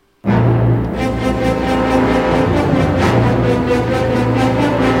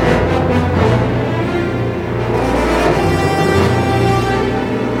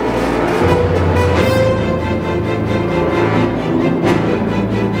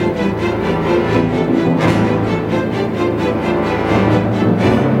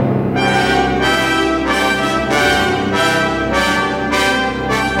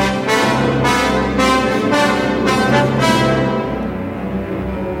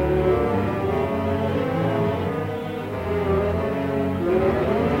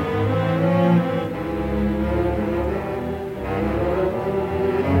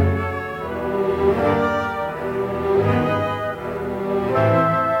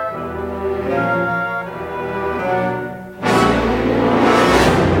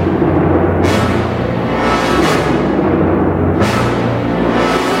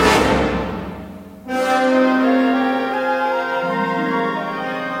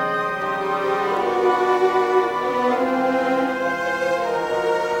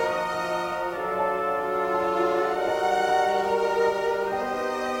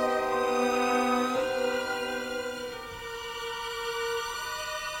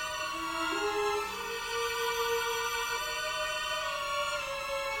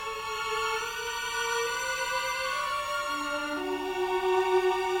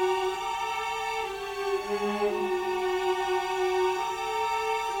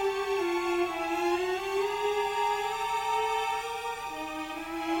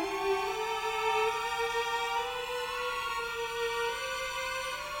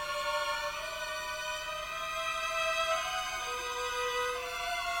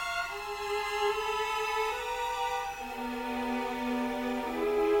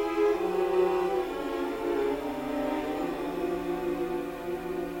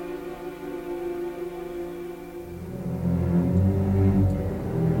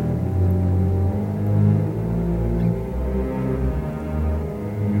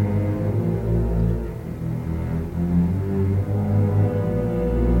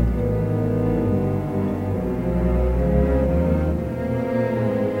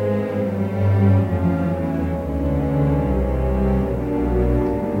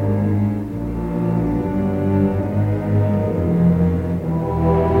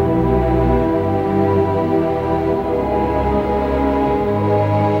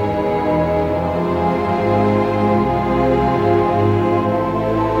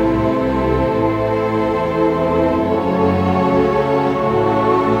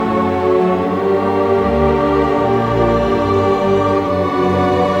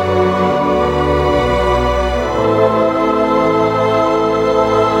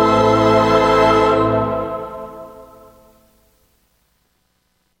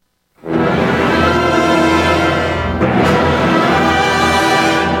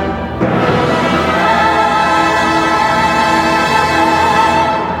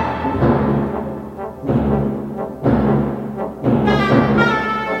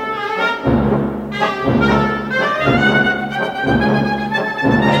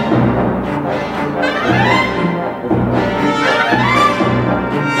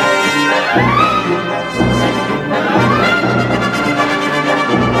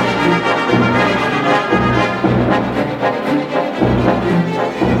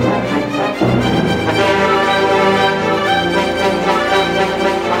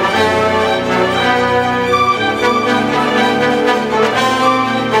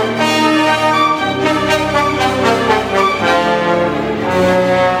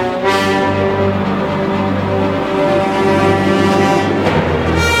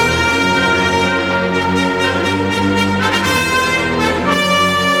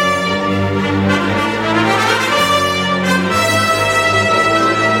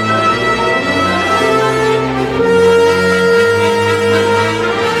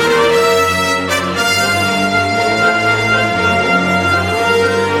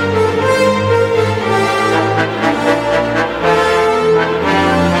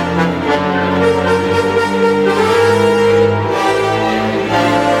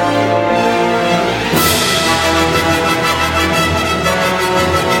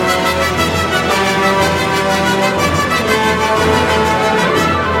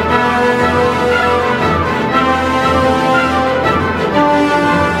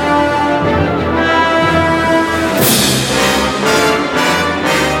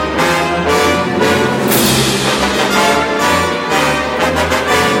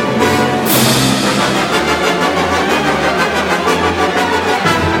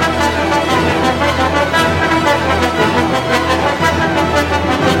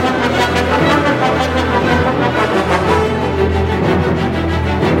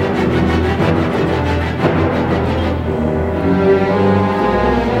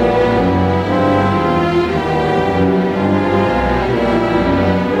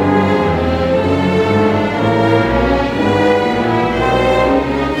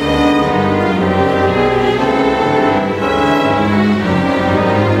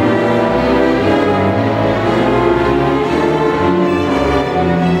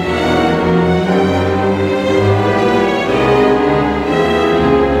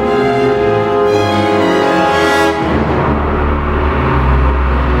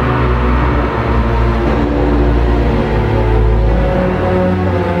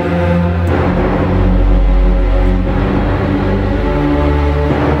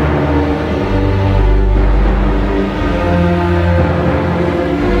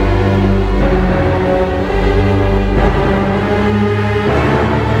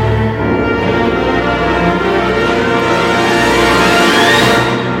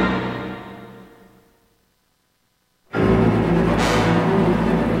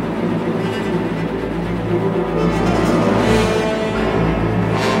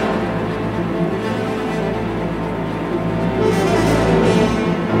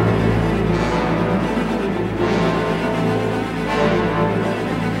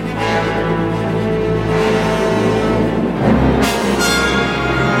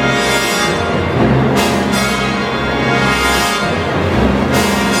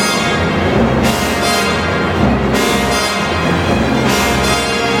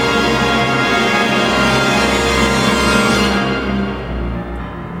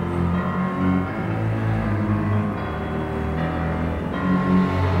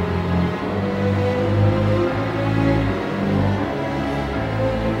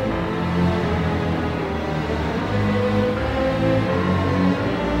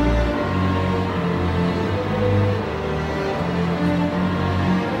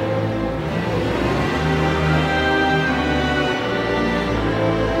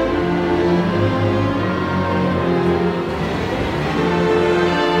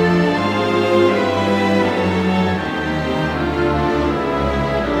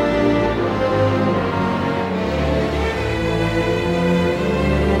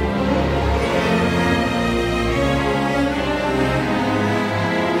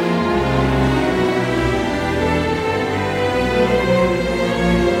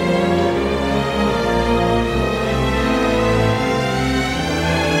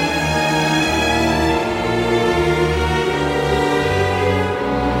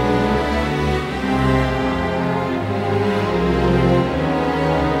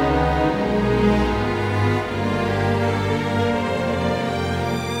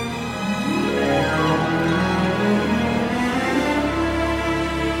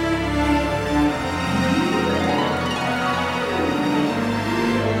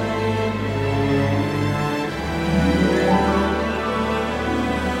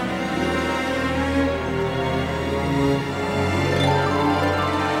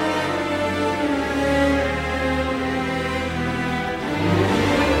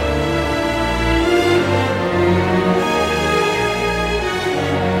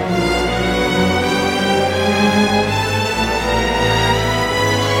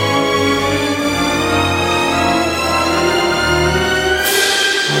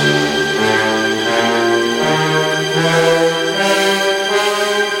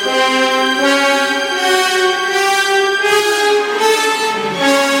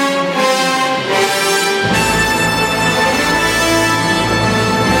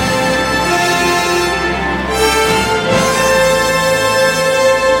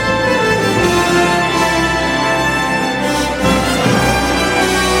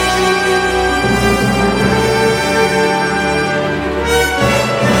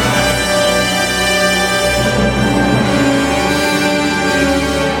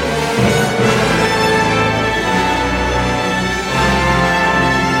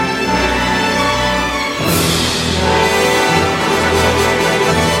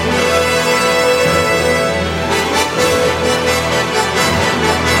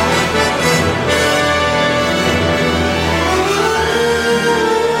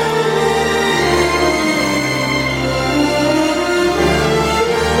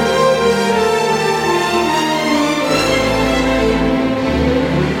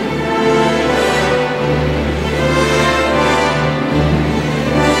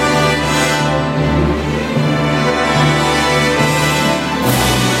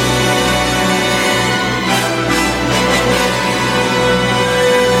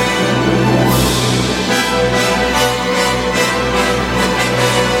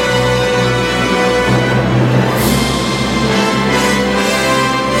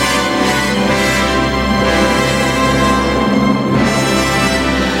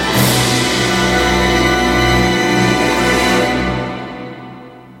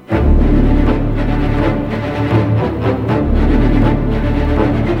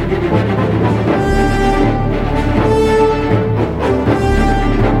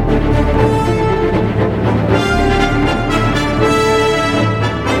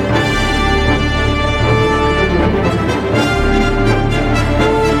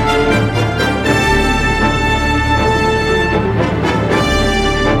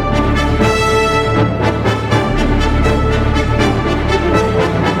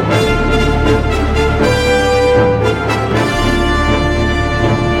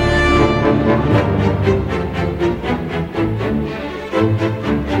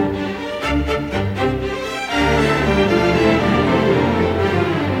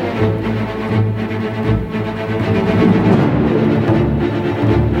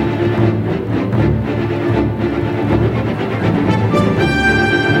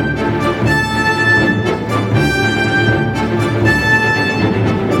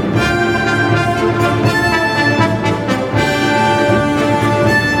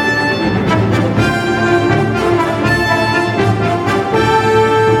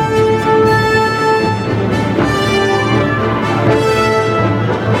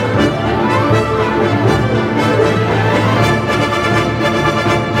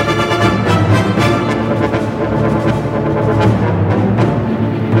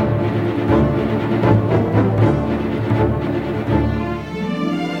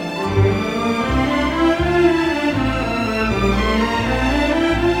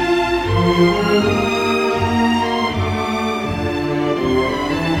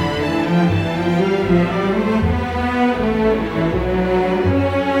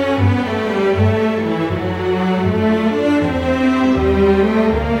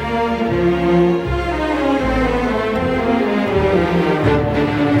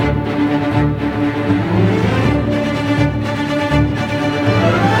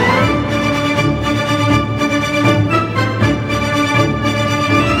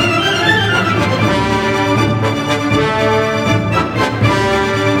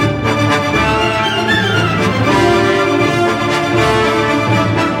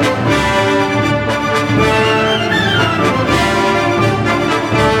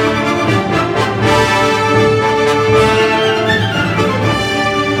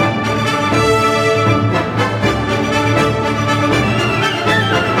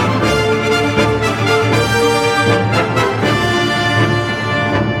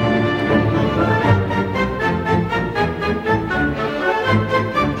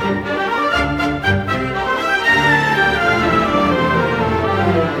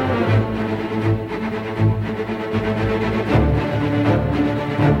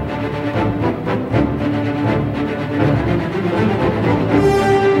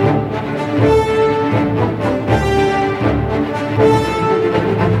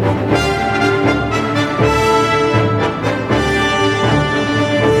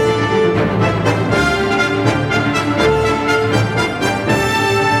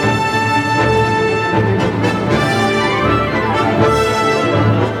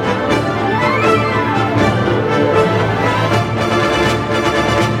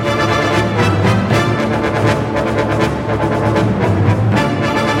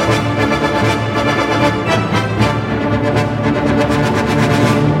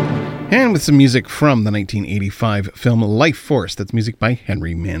 And with some music from the 1985 film Life Force. That's music by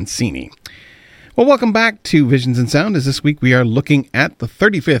Henry Mancini. Well, welcome back to Visions in Sound, as this week we are looking at the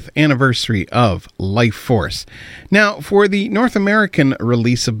 35th anniversary of Life Force. Now, for the North American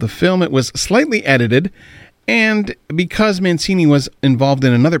release of the film, it was slightly edited, and because Mancini was involved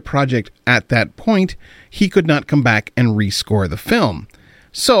in another project at that point, he could not come back and rescore the film.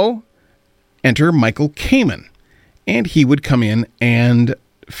 So, enter Michael Kamen, and he would come in and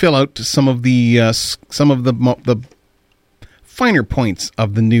fill out some of the finer points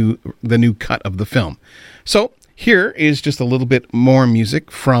of the new cut of the film. So here is just a little bit more music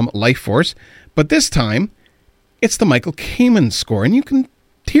from Life Force, but this time it's the Michael Kamen score, and you can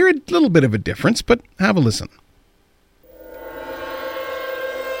hear a little bit of a difference, but have a listen.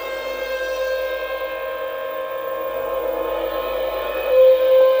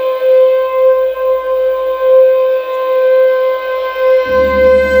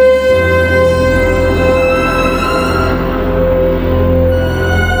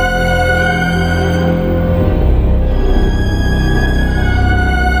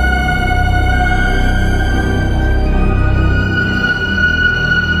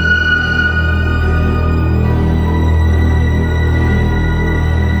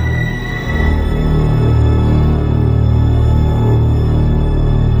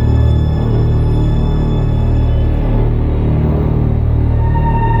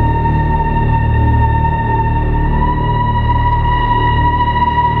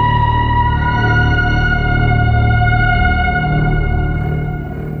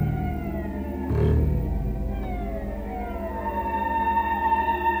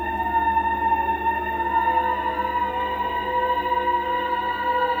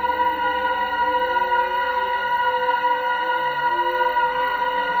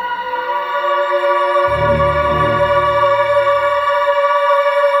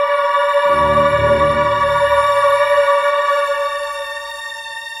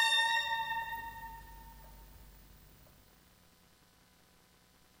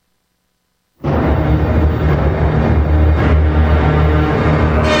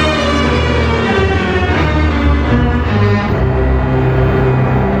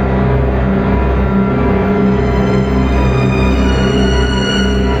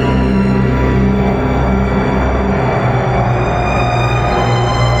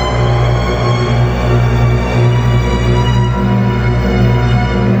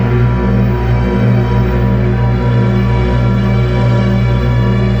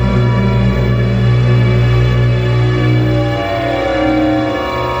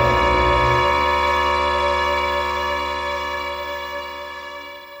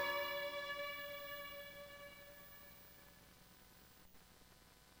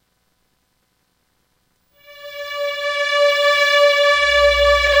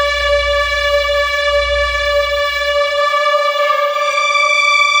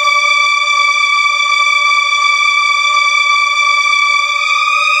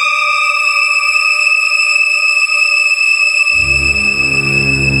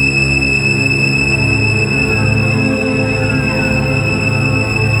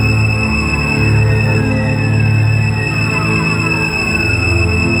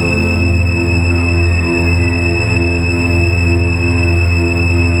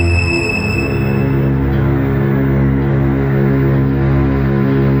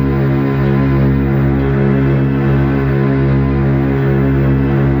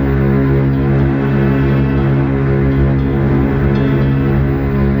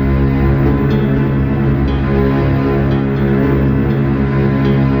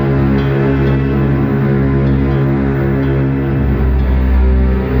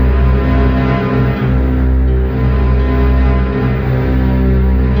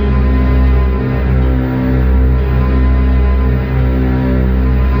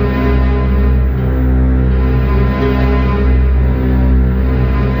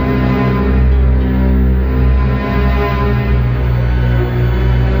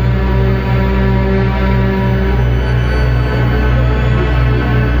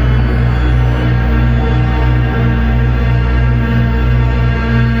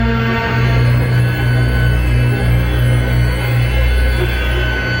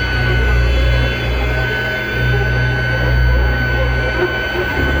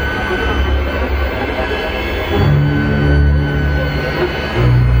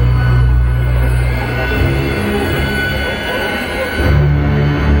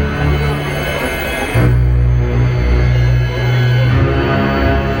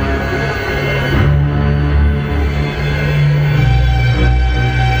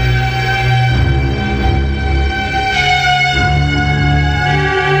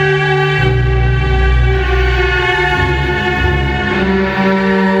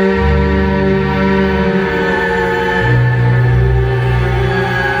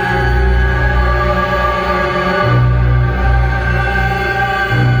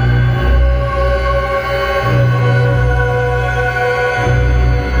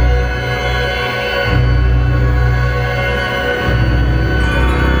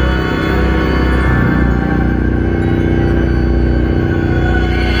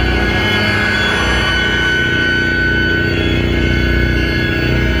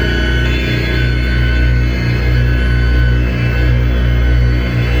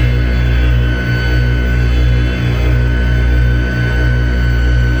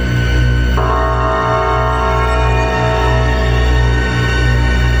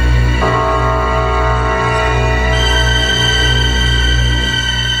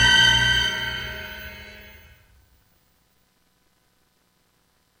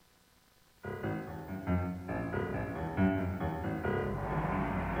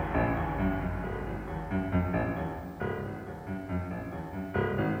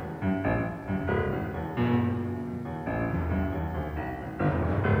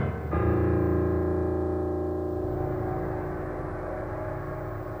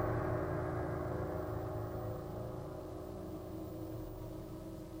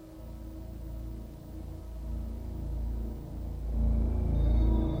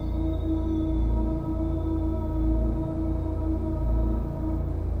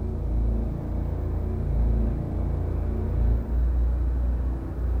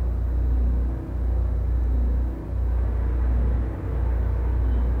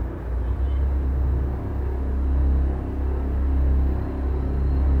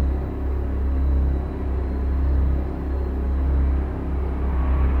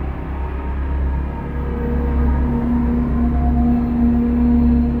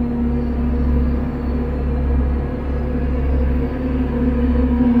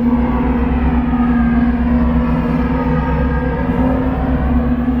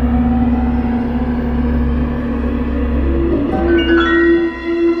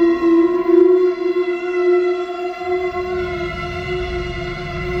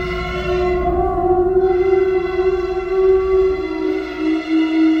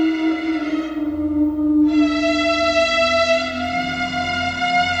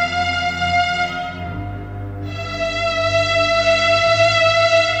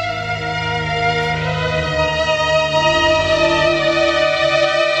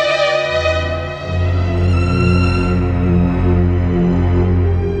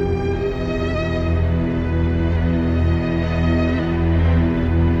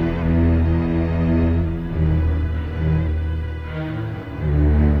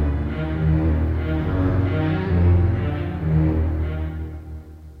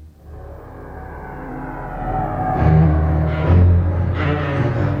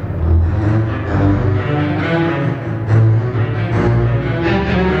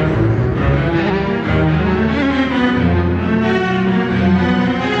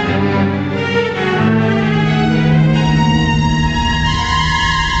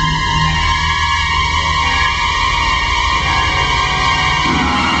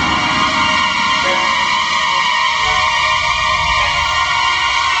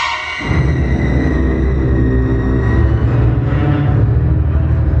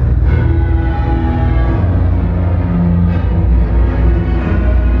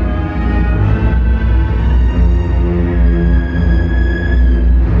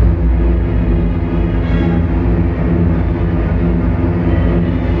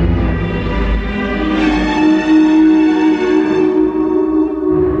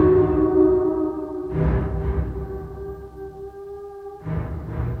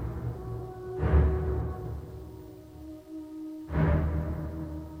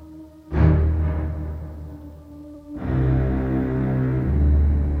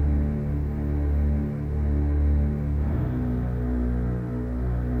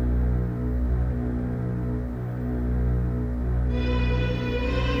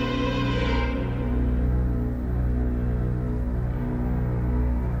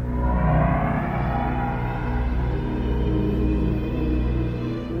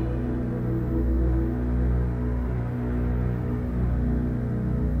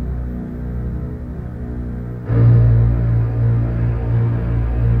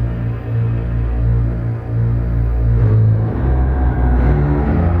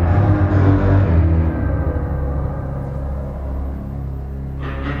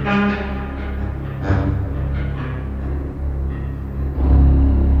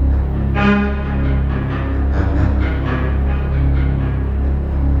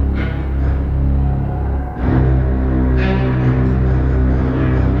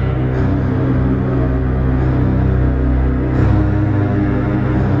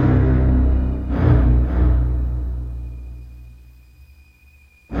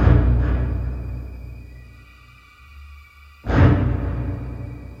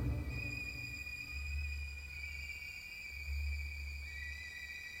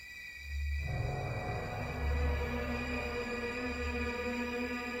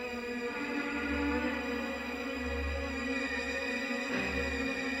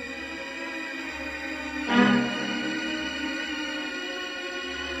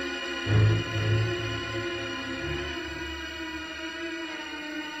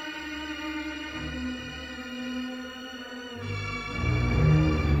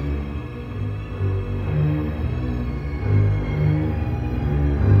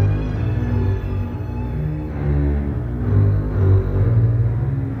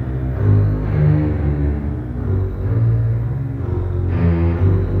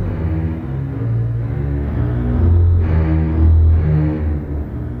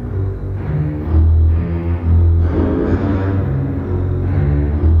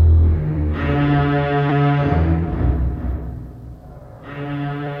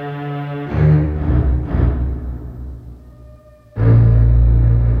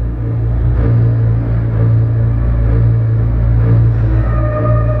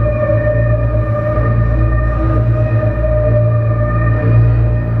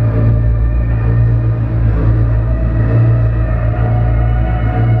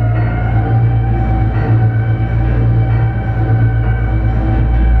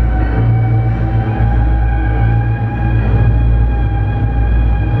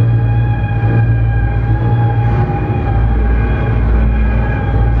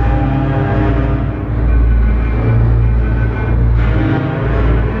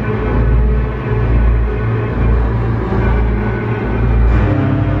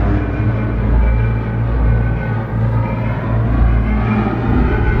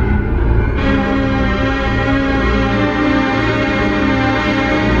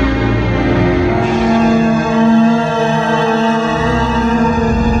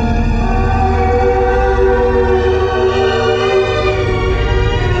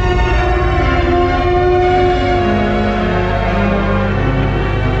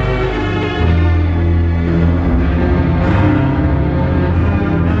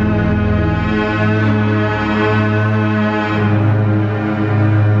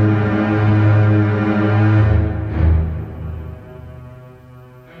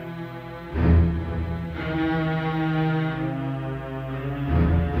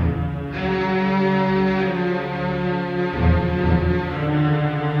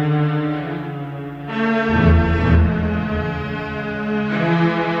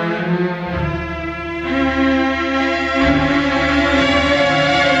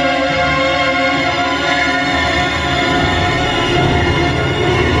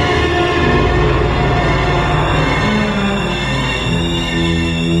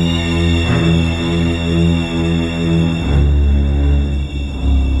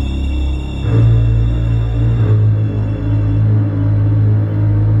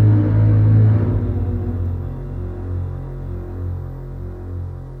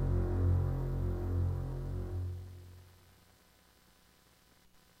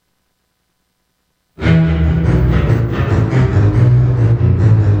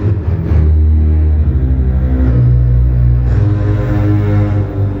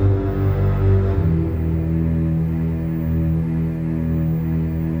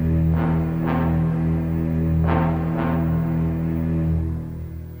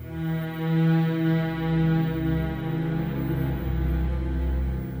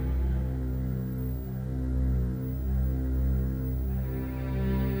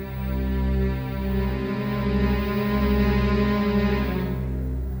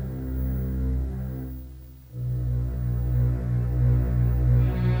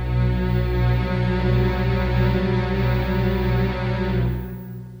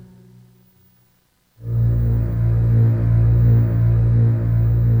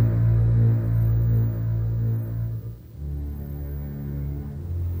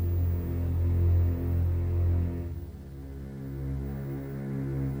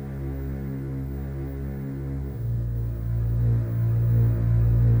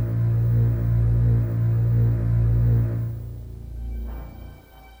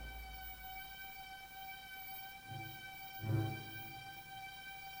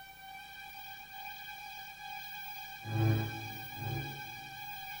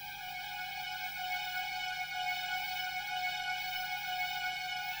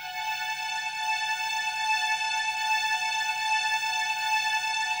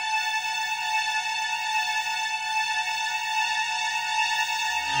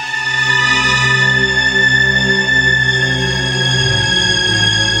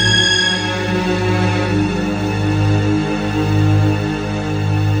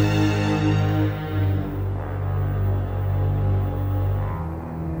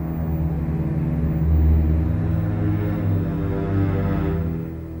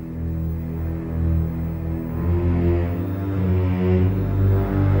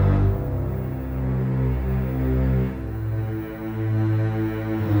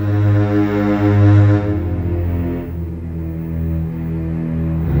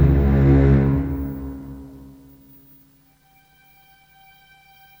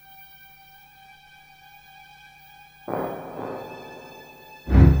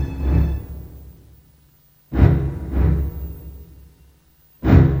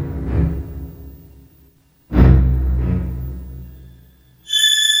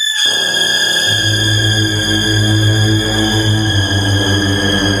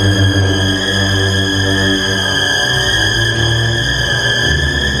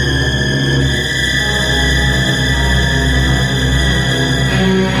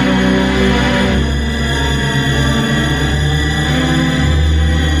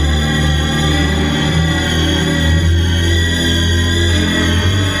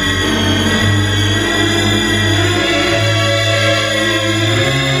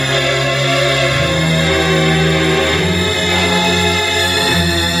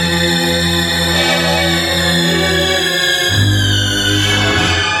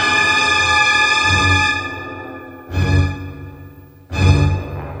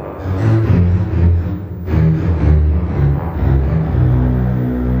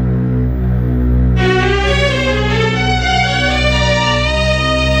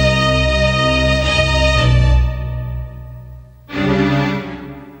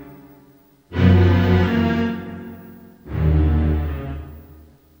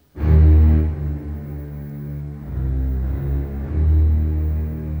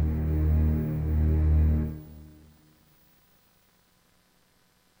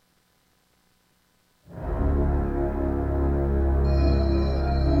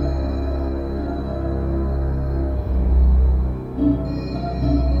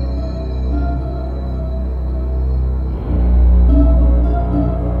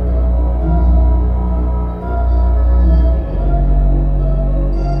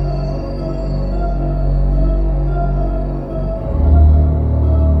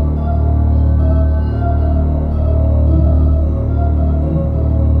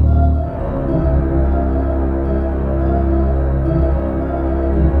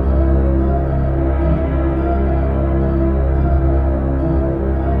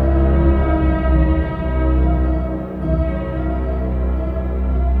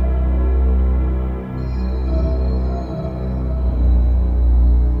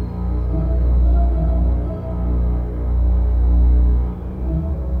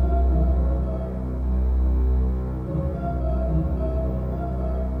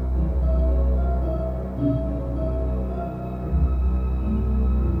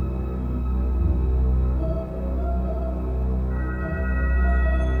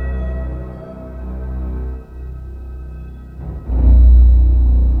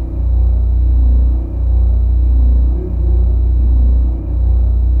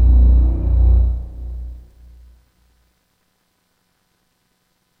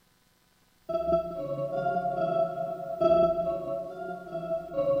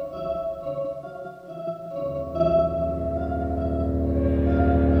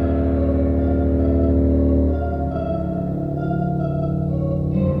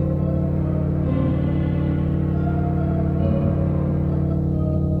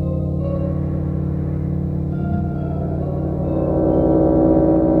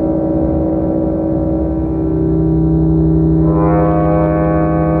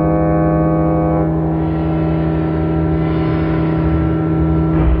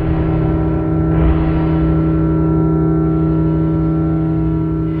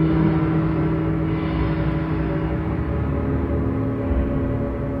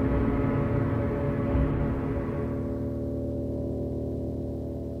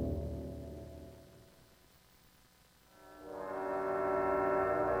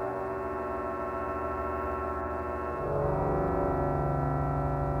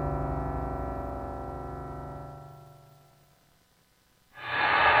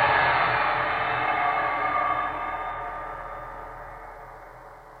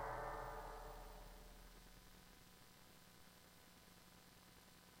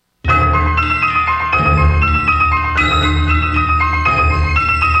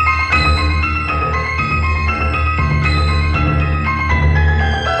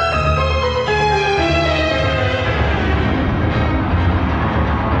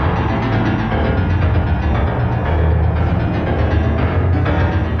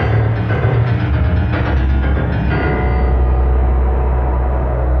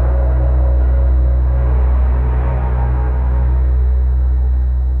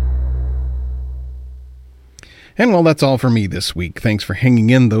 And well, that's all for me this week. Thanks for hanging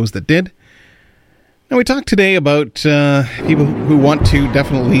in, those that did. Now, we talked today about people who want to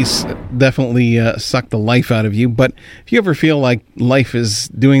definitely suck the life out of you. But if you ever feel like life is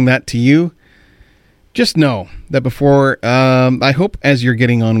doing that to you, just know that before, I hope as you're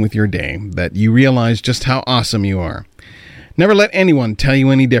getting on with your day, that you realize just how awesome you are. Never let anyone tell you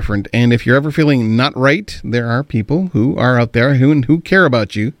any different. And if you're ever feeling not right, there are people who are out there who care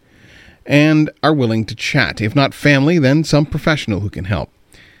about you and are willing to chat. If not family, then some professional who can help.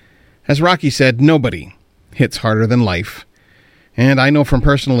 As Rocky said, nobody hits harder than life. And I know from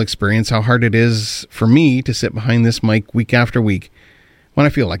personal experience how hard it is for me to sit behind this mic week after week when I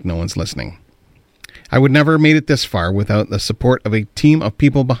feel like no one's listening. I would never have made it this far without the support of a team of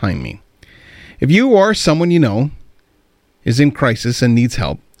people behind me. If you or someone you know is in crisis and needs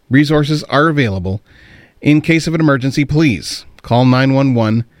help, resources are available. In case of an emergency, please call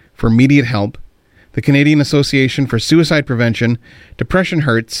 911 for immediate help. The Canadian Association for Suicide Prevention, Depression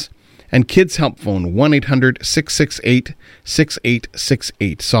Hurts, and Kids Help Phone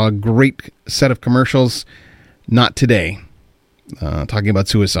 1-800-668-6868. Saw a great set of commercials, not today, talking about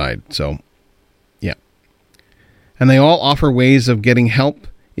suicide. So, yeah. And they all offer ways of getting help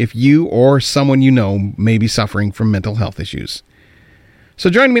if you or someone you know may be suffering from mental health issues. So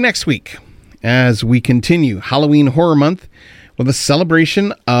join me next week as we continue Halloween Horror Month with a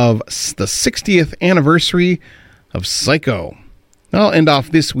celebration of the 60th anniversary of Psycho. I'll end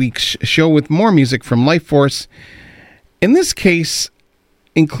off this week's show with more music from Life Force. In this case,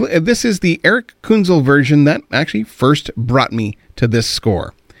 this is the Eric Kunzel version that actually first brought me to this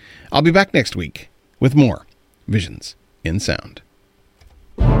score. I'll be back next week with more Visions in Sound.